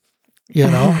furious,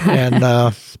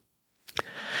 and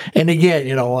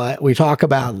again, we talk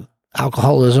about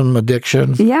alcoholism,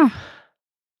 addiction. Yeah.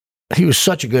 He was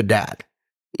such a good dad.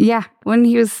 Yeah. When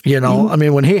he was,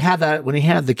 when he had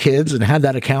the kids and had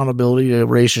that accountability to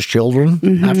raise his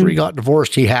children, after he got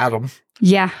divorced, he had them.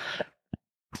 Yeah.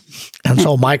 And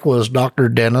so Mike was Dr.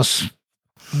 Dennis,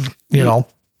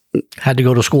 had to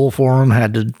go to school for him,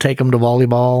 had to take him to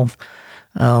volleyball.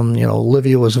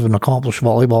 Olivia was an accomplished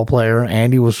volleyball player.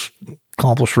 Andy was an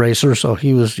accomplished racer. So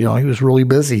he was really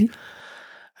busy.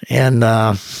 And,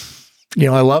 I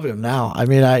love him now.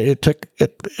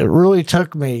 It really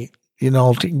took me,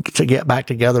 to get back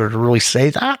together to really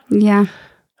say that. Yeah.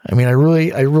 I mean, I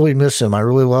really miss him. I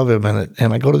really love him.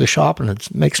 And I go to the shop and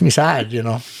it makes me sad,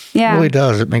 Yeah. It really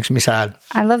does. It makes me sad.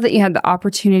 I love that you had the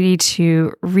opportunity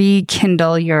to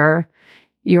rekindle your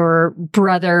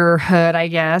brotherhood, I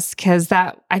guess, because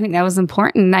I think that was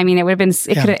important. I mean, it would have been,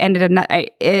 it could have ended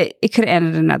it could have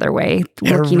ended another way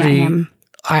looking at him.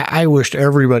 I wished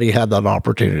everybody had that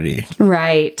opportunity.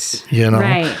 Right.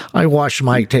 Right. I watched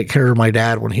Mike take care of my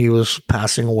dad when he was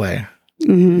passing away.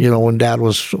 Mm-hmm. When Dad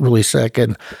was really sick,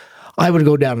 and I would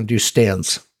go down and do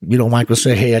stands. Mike would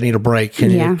say, "Hey, I need a break. Can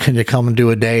you come and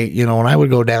do a day?" And I would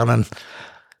go down, and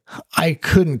I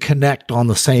couldn't connect on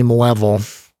the same level,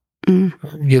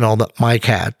 that Mike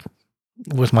had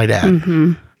with my dad.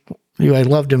 Mm-hmm. I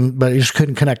loved him, but I just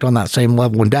couldn't connect on that same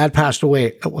level. When Dad passed away,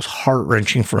 it was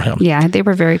heart-wrenching for him. Yeah, they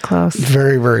were very close.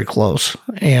 Very, very close.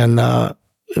 And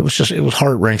it was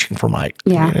heart-wrenching for Mike.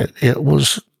 Yeah. I mean, it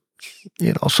was,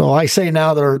 so I say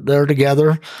now they're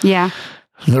together. Yeah.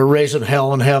 They're raising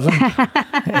hell in heaven.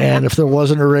 And if there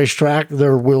wasn't a racetrack,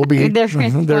 there will be.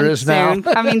 There is now.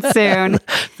 Coming soon.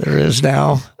 There is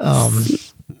now.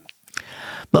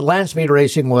 But land speed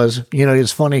racing was,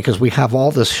 it's funny because we have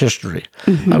all this history.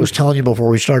 Mm-hmm. I was telling you before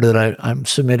we started that I'm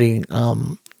submitting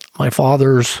my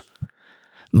father's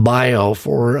bio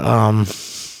for, what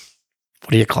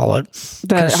do you call it?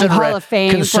 The Hall of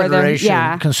Fame.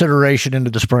 Consideration into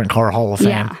the Sprint Car Hall of Fame.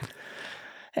 Yeah.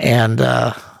 And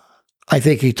I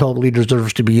think he totally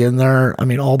deserves to be in there. I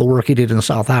mean, all the work he did in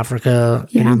South Africa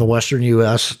and in the Western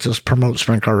U.S. to promote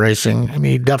sprint car racing. I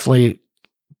mean, he definitely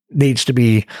needs to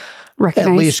be recognized.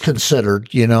 At least considered,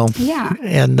 Yeah.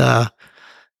 And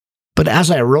but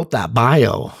as I wrote that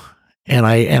bio, and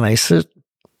I said,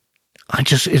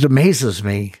 it amazes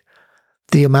me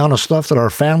the amount of stuff that our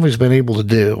family's been able to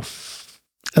do,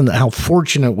 and how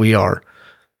fortunate we are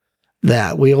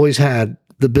that we always had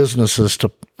the businesses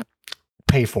to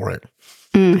pay for it.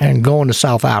 And going to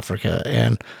South Africa,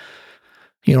 and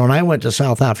and I went to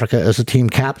South Africa as a team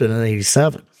captain in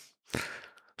 '87.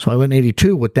 So I went in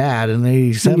 '82 with Dad, and in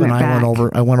 '87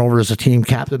 I went over as a team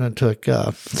captain and took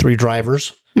 3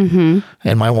 drivers and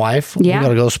my wife. Yeah. We got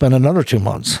to go spend another 2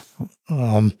 months.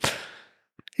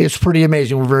 It's pretty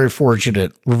amazing. We're very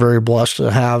fortunate. We're very blessed to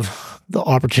have the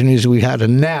opportunities we had,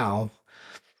 and now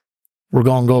we're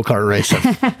going go-kart racing.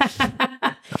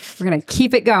 We're going to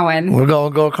keep it going. We're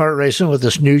going go-kart racing with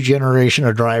this new generation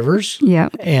of drivers. Yeah.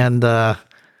 And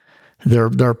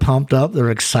they're pumped up.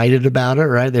 They're excited about it,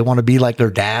 right? They want to be like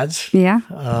their dads. Yeah.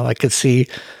 I could see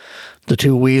the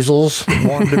 2 weasels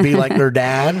wanting to be like their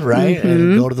dad, right? Mm-hmm.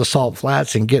 And go to the Salt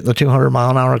Flats and get in the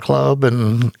 200-mile-an-hour club.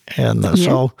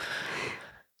 So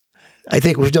I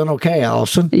think we've done okay,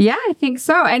 Allison. Yeah, I think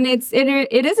so. And it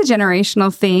is a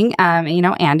generational thing.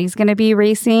 Andy's going to be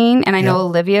racing, and I know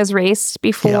Olivia's raced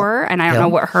before, and I don't know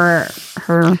what her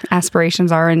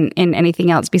aspirations are in anything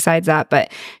else besides that,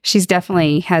 but she's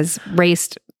definitely has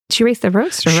raced. She raced the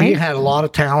Roadster, right? She had a lot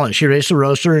of talent. She raced the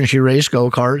Roadster and she raced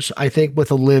go-karts. I think with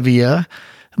Olivia,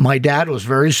 my dad was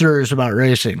very serious about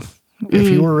racing. If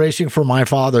you were racing for my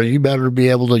father, you better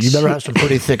have some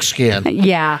pretty thick skin.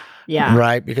 Yeah. Yeah.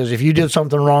 Right. Because if you did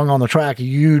something wrong on the track,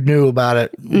 you knew about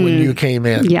it when you came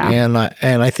in. Yeah.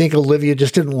 And I think Olivia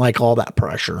just didn't like all that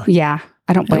pressure. Yeah.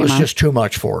 I don't blame her. It was just too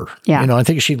much for her. Yeah. I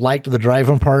think she liked the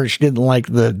driving part. She didn't like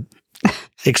the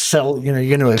excel, you're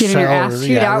going to excel. Getting your ass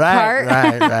shoot out part.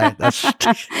 Right. That's,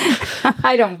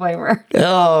 I don't blame her.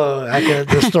 Oh,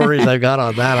 the stories I got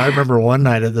on that. I remember one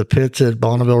night at the pits at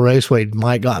Bonneville Raceway,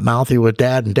 Mike got mouthy with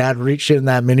Dad, and Dad reached in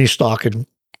that mini stock and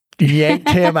yanked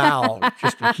him out.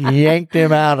 Just yanked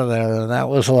him out of there. And that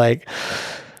was the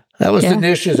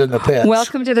Nishes in the pits.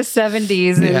 Welcome to the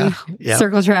 70s in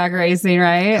circle track racing,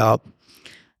 right? Yep.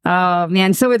 Oh,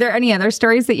 man. So were there any other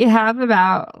stories that you have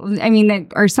about,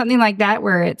 or something like that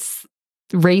where it's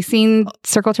racing,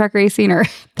 circle track racing, or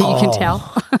that you can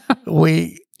tell?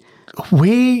 we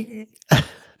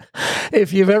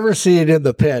if you've ever seen it in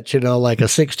the pit, like a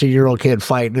 60-year-old kid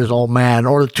fighting his old man,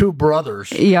 or the 2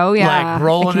 brothers, like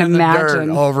rolling in the dirt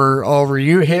over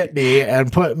you hit me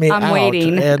and put me out. I'm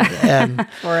waiting and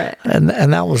for it. And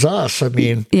that was us.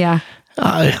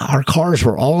 Our cars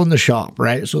were all in the shop,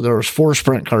 right? So there was 4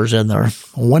 sprint cars in there.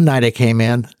 One night I came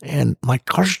in and my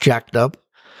car's jacked up.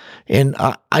 And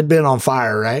I'd been on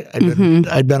fire, right?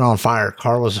 I'd been on fire.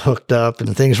 Car was hooked up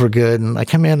and things were good. And I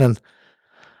come in and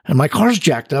my car's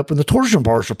jacked up and the torsion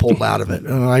bars are pulled out of it.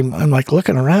 And I'm like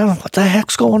looking around, what the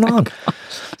heck's going on?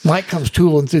 Mike comes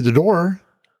tooling through the door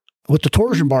with the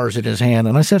torsion bars in his hand.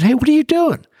 And I said, hey, what are you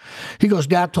doing? He goes,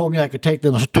 Dad told me I could take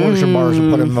those torsion bars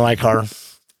and put them in my car.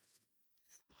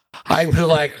 I was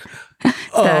like,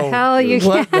 hell you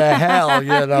what the hell,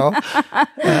 you know?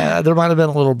 There might have been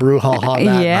a little brouhaha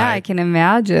that Yeah, night. I can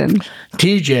imagine.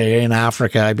 TJ in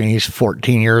Africa, I mean, he's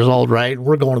 14 years old, right?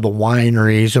 We're going to the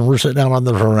wineries and we're sitting down on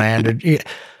the veranda.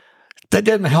 That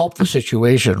didn't help the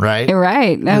situation, right?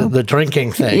 Right. No. The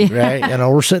drinking thing, right? You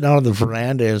know, we're sitting out on the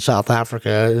veranda in South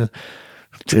Africa.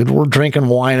 Dude, we're drinking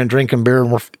wine and drinking beer,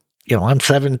 and I'm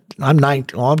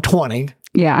 20.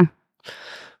 Yeah.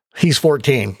 He's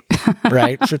 14,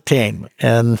 right? 15,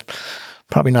 and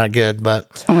probably not good.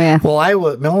 But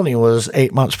Melanie was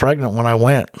 8 months pregnant when I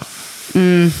went.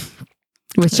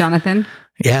 With Jonathan.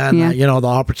 Yeah, and the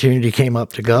opportunity came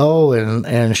up to go,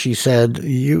 and she said,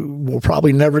 "You will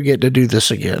probably never get to do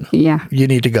this again. Yeah, you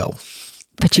need to go."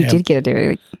 But you did get to do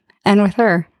it, and with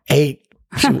her 8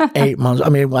 months. I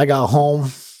mean, I got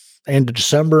home end of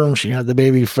December, and she had the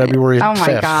baby February 5th. Oh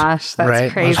my gosh, that's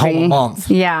right? crazy. I was home a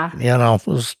month. Yeah,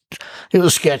 it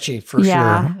was sketchy for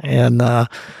sure, and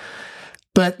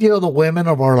but the women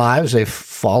of our lives, they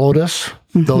followed us.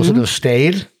 Mm-hmm. Those that have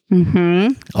stayed.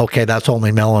 Mm-hmm. Okay, that's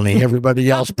only Melanie. Everybody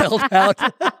else bailed out.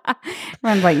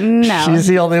 Everyone's like, no. She's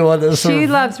the only one that She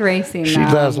loves racing. She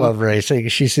does love racing.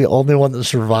 She's the only one that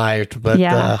survived.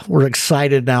 But we're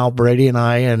excited now, Brady and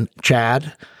I and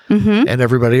Chad and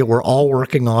everybody. We're all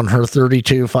working on her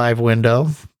 32.5 window.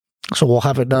 So we'll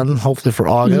have it done hopefully for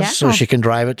August so she can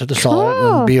drive it to the salt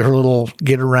and be her little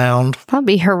get around. That'll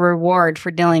be her reward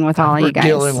for dealing with all you guys.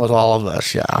 Dealing with all of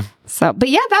us, yeah. So, but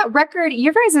that record,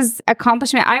 your guys'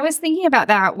 accomplishment, I was thinking about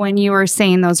that when you were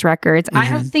saying those records. I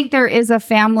don't think there is a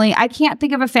family, I can't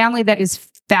think of a family that is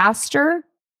faster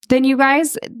than you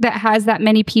guys that has that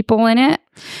many people in it.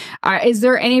 Is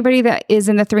there anybody that is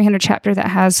in the 300 chapter that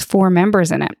has 4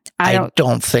 members in it? I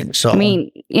don't think so. I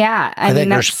mean, yeah. I think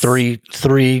there's three,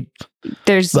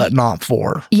 but not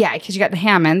 4. Yeah, because you got the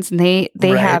Hammonds, and they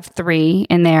have 3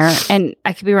 in there. And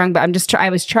I could be wrong, but I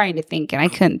was trying to think, and I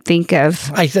couldn't think of.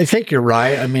 I think you're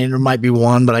right. I mean, there might be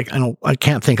one, but I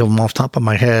can't think of them off the top of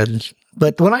my head.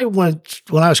 But when I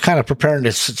was kind of preparing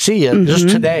to see it, just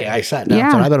today, I sat down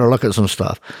and thought, I better look at some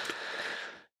stuff.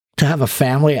 To have a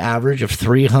family average of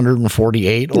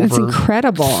 348 That's over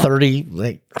incredible.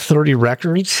 30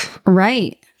 records.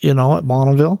 Right. At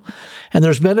Bonneville. And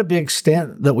there's been a big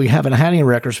stint that we haven't had any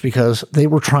records because they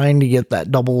were trying to get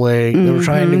that double A. They were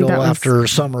trying to go after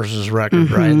Summers'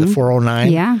 record, right? The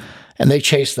 409. Yeah. And they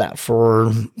chased that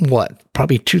for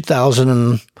probably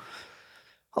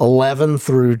 2011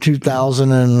 through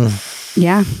 2000 and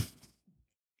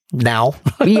now.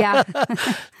 Yeah.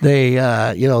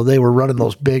 They were running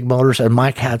those big motors, and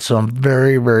Mike had some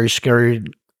very, very scary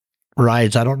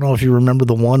rides. I don't know if you remember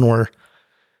the one where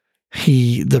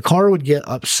the car would get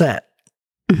upset,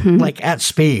 like at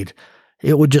speed.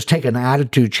 It would just take an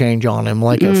attitude change on him,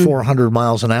 like at 400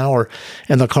 miles an hour.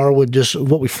 And the car would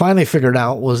what we finally figured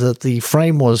out was that the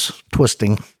frame was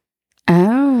twisting.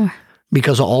 Oh.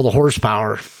 Because of all the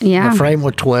horsepower. Yeah. The frame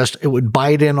would twist. It would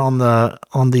bite in on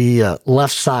the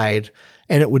left side,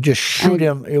 and it would just shoot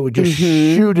him. It would just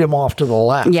shoot him off to the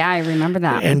left. Yeah, I remember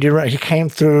that. And you're right. He came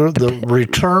through the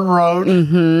return road.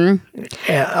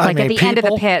 At the end of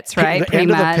the pits, right? Pretty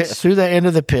much. Through the end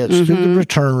of the pits, through the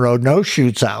return road, no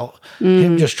shoots out.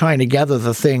 Him just trying to gather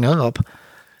the thing up.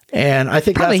 And I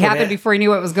think probably happened before he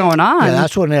knew what was going on. Yeah,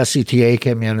 that's when SCTA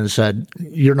came in and said,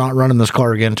 "You're not running this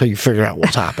car again until you figure out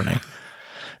what's happening."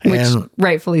 Which,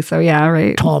 rightfully so, yeah,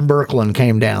 right. Tom Birkeland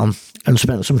came down and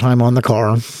spent some time on the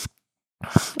car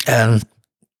and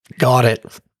got it.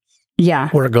 Yeah.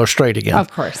 Where it goes straight again. Of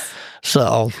course.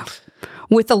 So.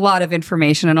 With a lot of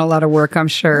information and a lot of work, I'm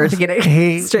sure, to get it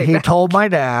straight back.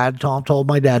 Tom told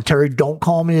my dad, Terry, don't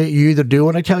call me. You either do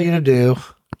what I tell you to do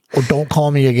or don't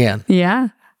call me again. Yeah.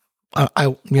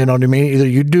 You know what I mean? Either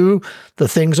you do the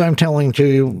things I'm telling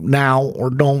you now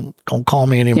or don't call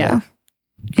me anymore.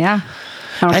 Yeah.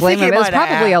 I don't blame him. It was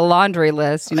probably a laundry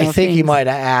list. I think he might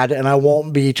add, and I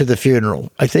won't be to the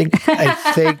funeral. I think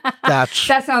that's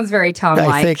that sounds very Tom-like.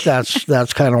 I think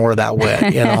that's kind of where that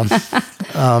went.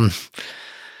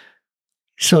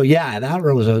 So yeah,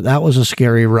 that was a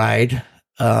scary ride.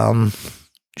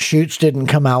 Chutes didn't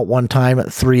come out one time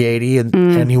at 380,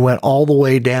 and he went all the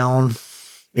way down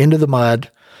into the mud.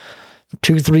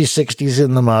 2 360s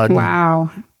in the mud.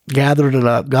 Wow. Gathered it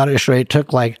up, got it straight.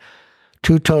 Took like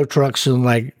 2 tow trucks and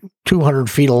like 200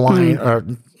 feet of line or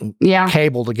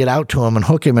cable to get out to him and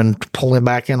hook him and pull him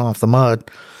back in off the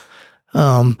mud.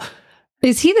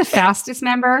 Is he the fastest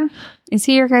member? Is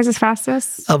he your guys'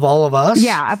 fastest? Of all of us?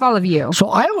 Yeah, of all of you. So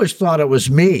I always thought it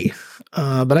was me,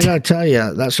 but I got to tell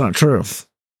you, that's not true.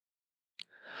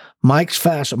 My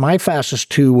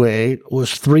fastest two-way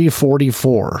was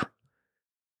 344.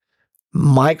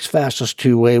 Mike's fastest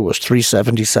two-way was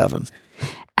 377.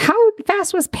 How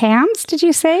fast was Pam's, did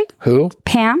you say? Who?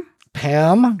 Pam?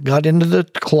 Pam got into the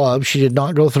club. She did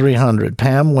not go 300.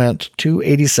 Pam went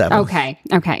 287. Okay.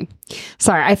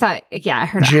 Sorry, I thought, I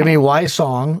heard Jimmy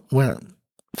Wysong went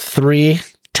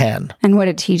 310. And what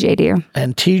did TJ do?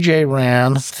 And TJ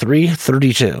ran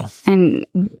 332. And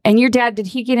your dad, did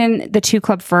he get in the 2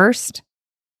 club first?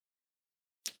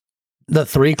 The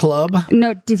 3 club?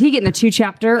 No, did he get in the 2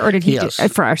 chapter or did he Yes. do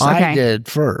it first? Okay. I did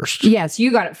first. Yes,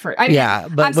 you got it first.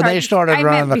 But when they started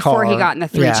running the car. Before he got in the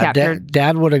 3 chapter.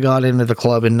 Dad would have got into the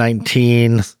club in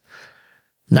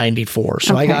 1994.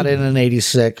 So I got in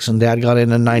 86 and Dad got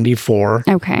in 94.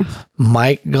 Okay.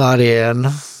 Mike got in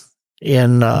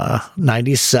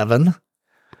 97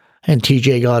 and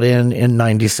TJ got in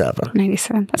 97.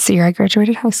 97. That's the year I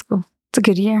graduated high school. It's a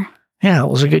good year. Yeah, it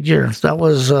was a good year. That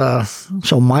was,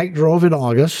 so Mike drove in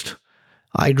August.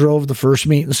 I drove the first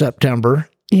meet in September.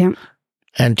 Yeah.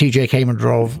 And TJ came and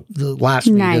drove the last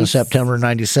meet in September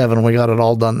 97. We got it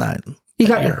all done that You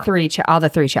got year. all the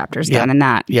 3 chapters done in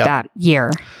that year.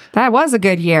 That was a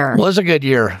good year. Was a good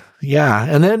year. Yeah.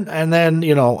 And then,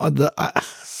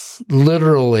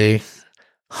 literally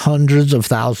hundreds of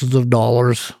thousands of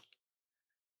dollars,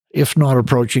 if not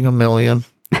approaching $1 million.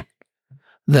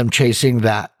 Them chasing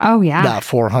that. Oh yeah, that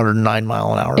 409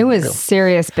 mile an hour. It was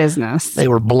serious business. They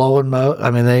were blowing.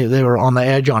 They were on the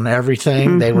edge on everything.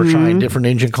 Mm-hmm. They were trying different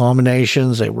engine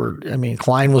combinations.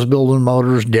 Klein was building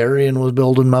motors. Darien was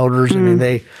building motors.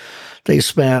 Mm-hmm. They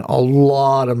spent a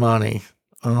lot of money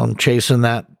chasing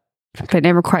that, but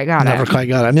never quite got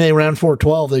it. They ran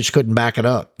 412. They just couldn't back it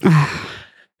up.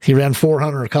 He ran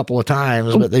 400 a couple of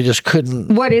times, but they just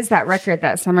couldn't. What is that record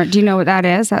that summer? Do you know what that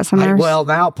is? That summer? Well,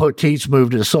 now Poteet's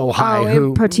moved it so high.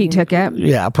 Poteet took it.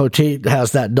 Yeah, Poteet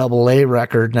has that AA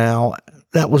record now.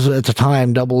 That was at the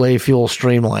time AA fuel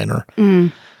streamliner,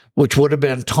 which would have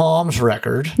been Tom's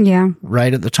record. Yeah,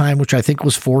 right at the time, which I think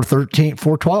was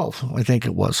 412. I think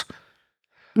it was.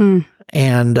 And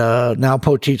now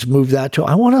Poteet's moved that to,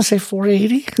 I want to say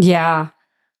 480. Yeah.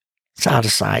 It's out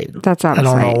of sight. That's out of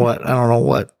sight. I don't know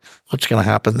what's going to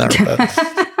happen there.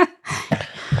 But.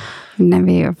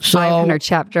 Maybe a 500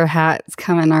 chapter hat's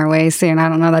coming our way soon. I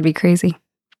don't know. That'd be crazy.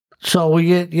 So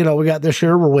we got this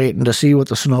year. We're waiting to see what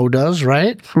the snow does,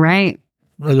 right? Right.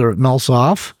 Whether it melts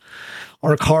off.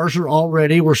 Our cars are all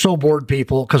ready. We're so bored,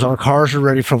 people, because our cars are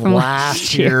ready from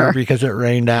last year because it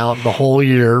rained out the whole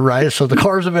year, right? So the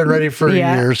cars have been ready for a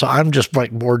year. So I'm just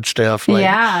like bored stiff.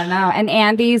 And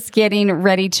Andy's getting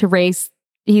ready to race.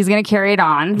 He's going to carry it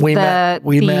on. We met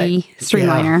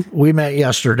Streamliner. Yeah, we met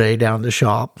yesterday down at the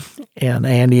shop, and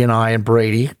Andy and I and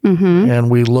Brady,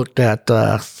 and we looked at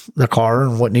the car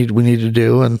and what we need to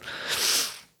do, and.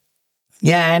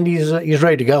 Yeah, and he's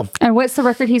ready to go. And what's the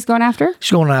record he's going after?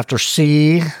 He's going after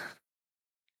C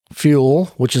Fuel,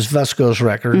 which is Vesco's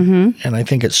record, and I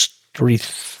think it's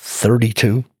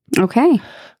 332. Okay.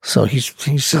 So he's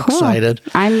excited.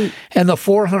 And the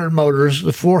 400 mile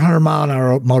an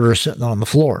hour motor is sitting on the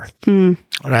floor,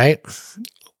 right?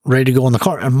 Ready to go in the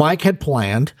car. And Mike had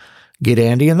planned get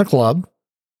Andy in the club.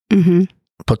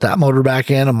 Put that motor back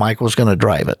in, and Mike was going to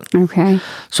drive it. Okay.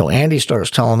 So Andy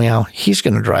starts telling me how he's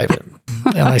going to drive it.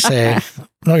 And I say,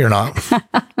 no, you're not.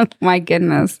 My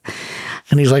goodness.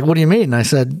 And he's like, what do you mean? And I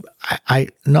said,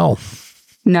 no,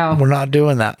 we're not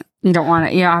doing that. You don't want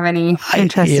it. You don't have any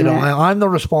interest in it. I'm the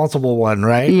responsible one,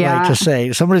 right? Yeah. Like to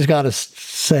say, somebody's got to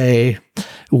say,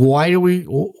 what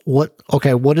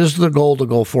is the goal to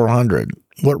go 400?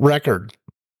 What record?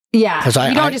 Yeah,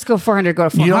 you don't just go 400, go to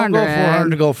 400. You don't go 400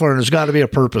 to go 400. There's got to be a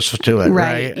purpose to it,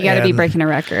 right? You got to be breaking a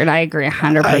record. I agree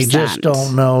 100%. I just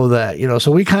don't know that,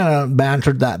 so we kind of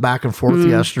bantered that back and forth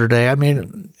yesterday. I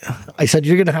mean, I said,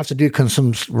 you're going to have to do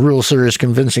some real serious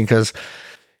convincing because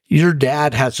your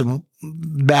dad had some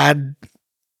bad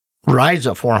rides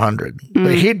at 400,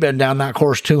 but he'd been down that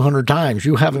course 200 times.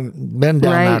 You haven't been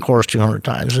down that course 200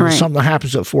 times. And if something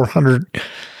happens at 400,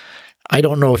 I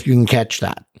don't know if you can catch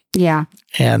that. Yeah.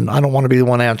 And I don't want to be the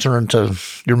one answering to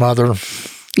your mother,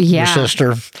 your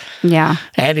sister. Yeah.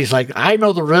 And he's like, I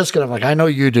know the risk. And I'm like, I know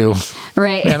you do.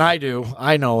 Right. And I do.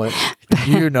 I know it.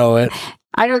 You know it.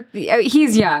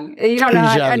 He's young. You don't know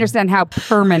how to understand how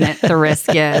permanent the risk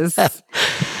is.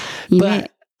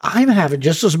 But I'm having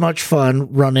just as much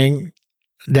fun running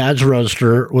Dad's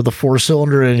Roadster with a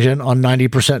 4-cylinder engine on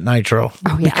 90% nitro.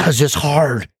 Oh, yeah. Because it's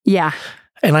hard. Yeah.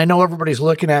 And I know everybody's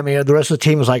looking at me. The rest of the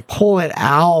team is like, pull it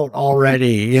out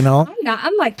already,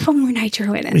 I'm like, put more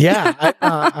nitro in it. Yeah,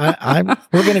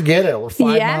 we're going to get it. We're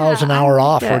 5 miles an hour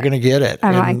off. We're going to get it.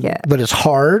 I like it. But it's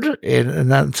hard,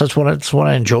 and that's what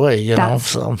I enjoy, know.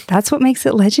 So that's what makes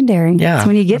it legendary. Yeah. So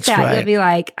when you get that, right. you'll be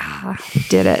like,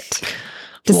 did it.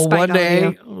 Well,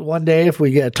 one day, if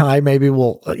we get time, maybe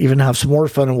we'll even have some more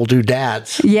fun and we'll do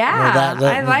dads. Yeah,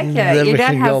 I like it. Then we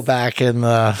can go back and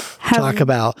talk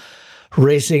about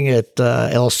racing at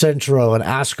El Centro and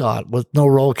Ascot with no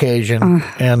roll cage and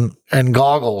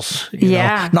goggles. You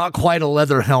know, not quite a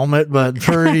leather helmet, but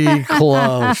pretty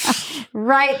close.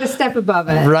 Right, the step above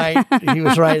it. Right, he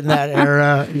was right in that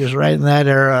era. He was right in that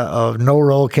era of no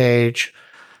roll cage.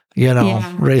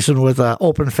 Racing with an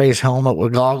open face helmet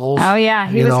with goggles. Oh, yeah.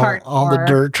 He was hardcore. On the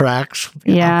dirt tracks.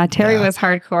 Yeah, Terry was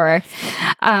hardcore.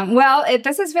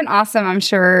 This has been awesome. I'm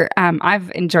sure I've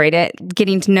enjoyed it,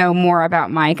 getting to know more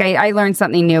about Mike. I learned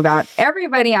something new about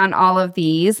everybody on all of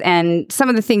these, and some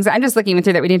of the things I'm just looking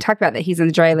through that we didn't talk about, that he's in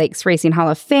the Dry Lakes Racing Hall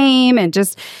of Fame, and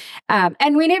just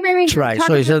and we didn't even That's right.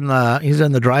 So he's in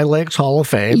the Dry Lakes Hall of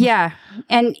Fame. Yeah,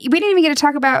 and we didn't even get to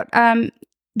talk about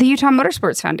the Utah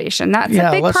Motorsports Foundation. That's a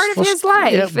big part of his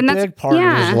life. Yeah, and that's a big part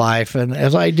of his life. And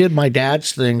as I did my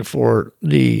dad's thing for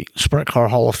the Sprint Car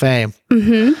Hall of Fame,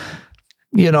 so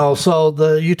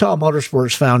the Utah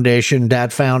Motorsports Foundation,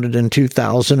 Dad founded in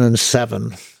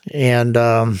 2007.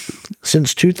 And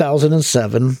since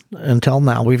 2007 until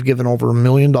now, we've given over $1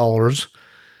 million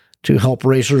to help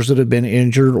racers that have been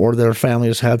injured or their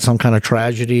families had some kind of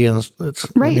tragedy. And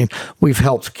we've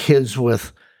helped kids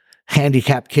with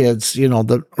handicapped kids,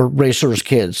 or racers'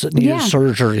 kids that needed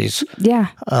surgeries. Yeah.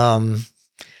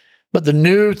 But the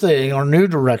new thing, our new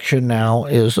direction now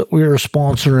is that we are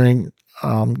sponsoring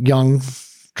young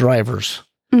drivers.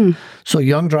 So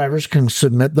young drivers can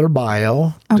submit their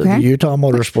bio to the Utah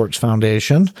Motorsports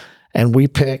Foundation, and we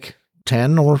pick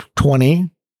 10 or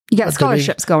 20. You got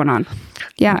scholarships going on.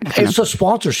 Yeah. It's a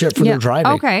sponsorship for their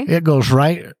driving. Okay. It goes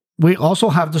right. We also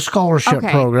have the scholarship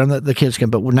program that the kids can,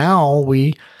 but now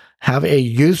we have a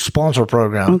youth sponsor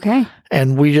program. Okay.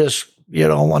 And we just,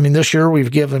 this year we've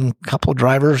given a couple of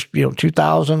drivers,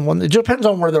 2,000. It depends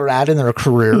on where they're at in their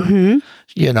career,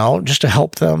 just to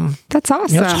help them. That's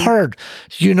awesome. It's hard.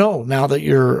 Now that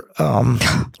you're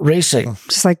racing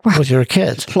just like with your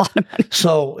kids. A lot of money.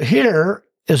 So here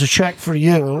is a check for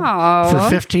you for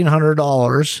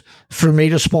 $1,500 for me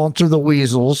to sponsor the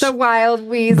Weasels. The Wild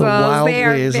Weasels. They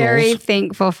are very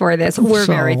thankful for this. We're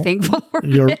very thankful for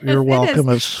this. You're welcome.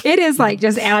 It is like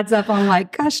just adds up on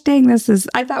like, gosh dang,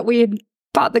 I thought we had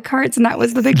bought the carts and that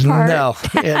was the big part. No,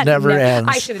 it never ends.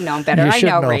 I should have known better. I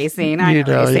know racing. I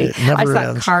know racing. I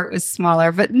thought cart was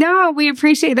smaller, but no, we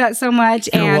appreciate that so much.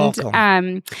 You're welcome.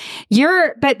 But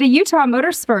the Utah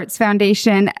Motorsports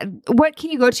Foundation, what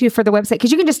can you go to for the website?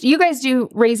 Because you guys do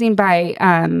raising by,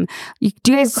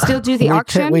 do you guys still do the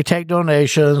auction? We take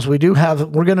donations. We're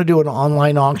going to do an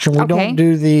online auction. We don't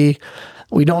do the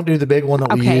big one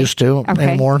that we used to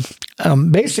anymore.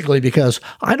 Basically because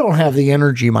I don't have the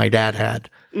energy my dad had.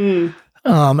 And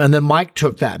then Mike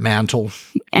took that mantle,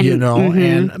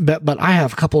 but I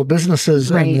have a couple of businesses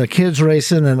and the kids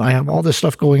racing and I have all this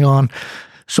stuff going on.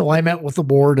 So I met with the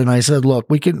board and I said, look,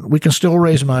 we can still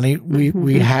raise money.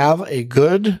 We have a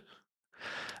good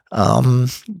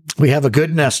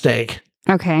nest egg.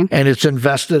 Okay. And it's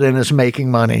invested and it's making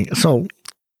money. So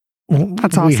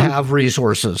that's awesome. We have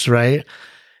resources, right?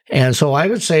 And so I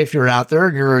would say if you're out there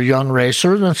and you're a young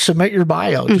racer, then submit your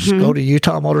bio. Just go to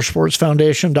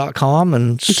UtahMotorsportsFoundation.com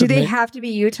and do they have to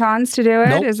be Utahns to do it?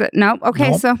 Nope. Is it? Nope.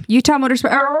 Okay, Nope. so Utah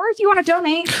Motorsports, or if you want to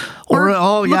donate.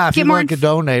 If you'd like to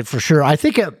donate, for sure. I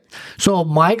think so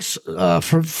Mike's,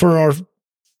 for our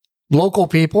local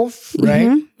people,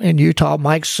 right, in Utah,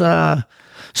 Mike's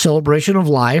celebration of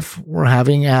life we're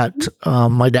having at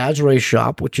my dad's race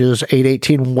shop, which is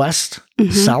 818 West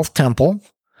South Temple.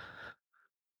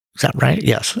 Is that right?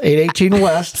 Yes. 818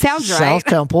 West. Sounds right. South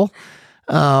Temple.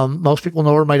 Most people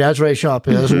know where my dad's race shop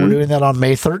is. We're doing that on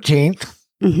May 13th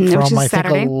from, I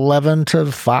think, 11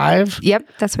 to 5. Yep,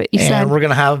 that's what you said. And we're going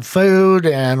to have food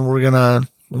and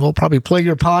we'll probably play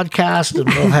your podcast and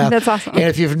we'll have. That's awesome. And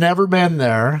if you've never been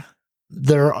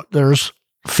there's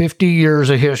 50 years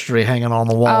of history hanging on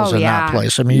the walls in that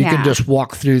place. I mean, you can just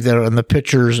walk through there and the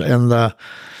pictures and the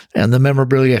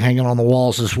memorabilia hanging on the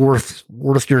walls is worth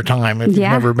your time if you've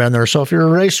never been there. So if you're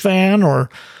a race fan or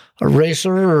a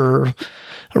racer or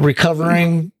a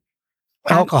recovering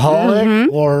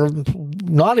alcoholic or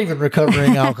not even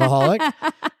recovering alcoholic,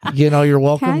 you're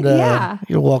welcome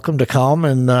to come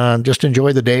and just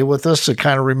enjoy the day with us and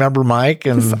kind of remember Mike.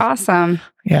 And that's awesome.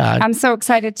 Yeah. I'm so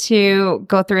excited to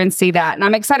go through and see that. And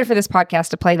I'm excited for this podcast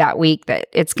to play that week that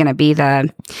it's going to be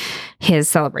his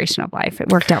celebration of life. It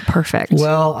worked out perfect.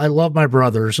 Well, I love my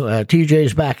brothers.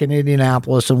 TJ's back in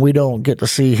Indianapolis and we don't get to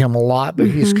see him a lot, but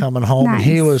he's coming home.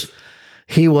 Nice.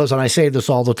 He was, and I say this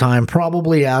all the time,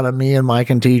 probably out of me and Mike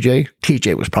and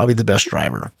TJ was probably the best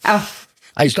driver. Oh,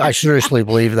 I seriously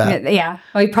believe that. Yeah.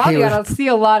 Well, he probably got to see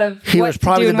a lot of He was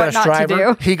probably the best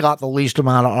driver. He got the least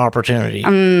amount of opportunity,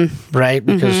 right?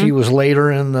 Because he was later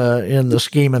in the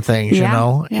scheme of things,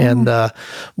 Yeah. And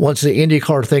once the Indy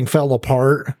Car thing fell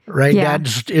apart, right? Yeah.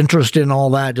 Dad's interest in all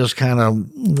that just kind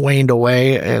of waned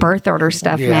away. And, birth order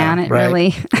stuff, man. It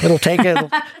really it'll take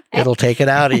it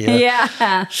out of you.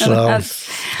 Yeah. So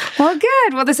well,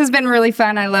 good. Well, this has been really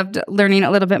fun. I loved learning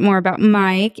a little bit more about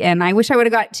Mike, and I wish I would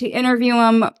have got to interview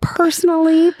him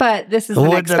personally, but this is the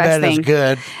next best thing.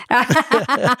 Good.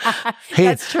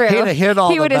 That's true.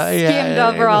 He would have skimmed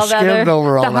over all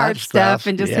the hard stuff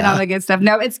and just hit all the good stuff.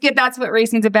 No, it's good. That's what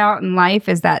racing's about in life,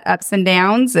 is that ups and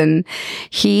downs, and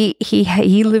he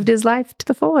lived his life to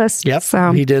the fullest. Yep.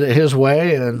 So he did it his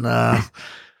way, and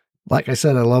like I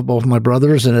said, I love both my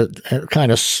brothers, and it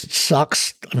kind of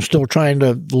sucks. I'm still trying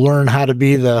to learn how to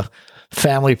be the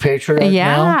family patriarch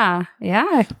now.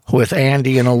 Yeah. With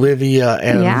Andy and Olivia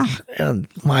and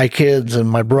my kids and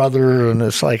my brother, and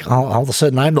it's like all of a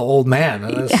sudden I'm the old man,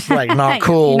 and it's like not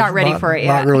cool. You're not ready for it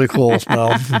yet. Not really cool.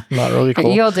 No, not really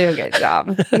cool. You'll do a good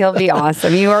job. You'll be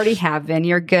awesome. You already have been.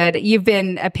 You're good. You've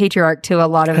been a patriarch to a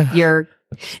lot of your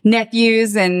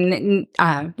nephews and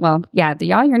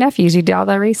your nephews. You did all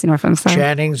that racing with them. So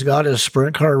Channing's got his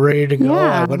sprint car ready to go.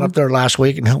 Yeah. I went up there last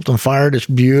week and helped him fire this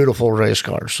beautiful race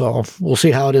car. So we'll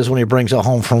see how it is when he brings it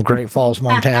home from Great Falls,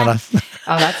 Montana.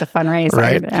 Oh, that's a fun race.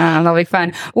 Right? That'll be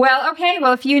fun. Well, okay.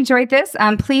 Well, if you enjoyed this,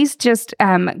 please just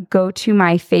go to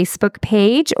my Facebook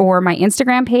page or my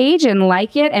Instagram page and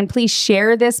like it. And please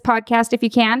share this podcast if you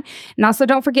can. And also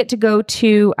don't forget to go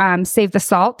to Save the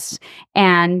Salt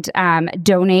and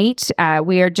donate.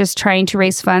 We are just trying to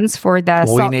raise funds for the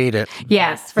We salt. need it.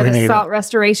 Yes, for the Salt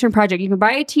Restoration Project. You can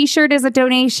buy a t-shirt as a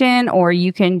donation, or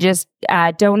you can just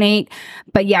donate.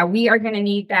 But yeah, we are going to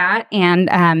need that.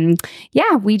 And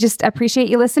we just appreciate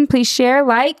you listening. Please share,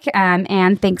 like,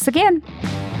 and thanks again.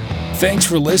 Thanks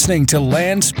for listening to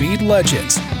Land Speed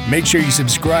Legends. Make sure you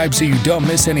subscribe so you don't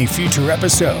miss any future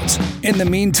episodes. In the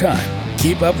meantime,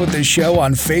 keep up with the show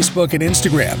on Facebook and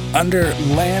Instagram under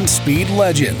Land Speed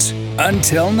Legends.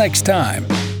 Until next time.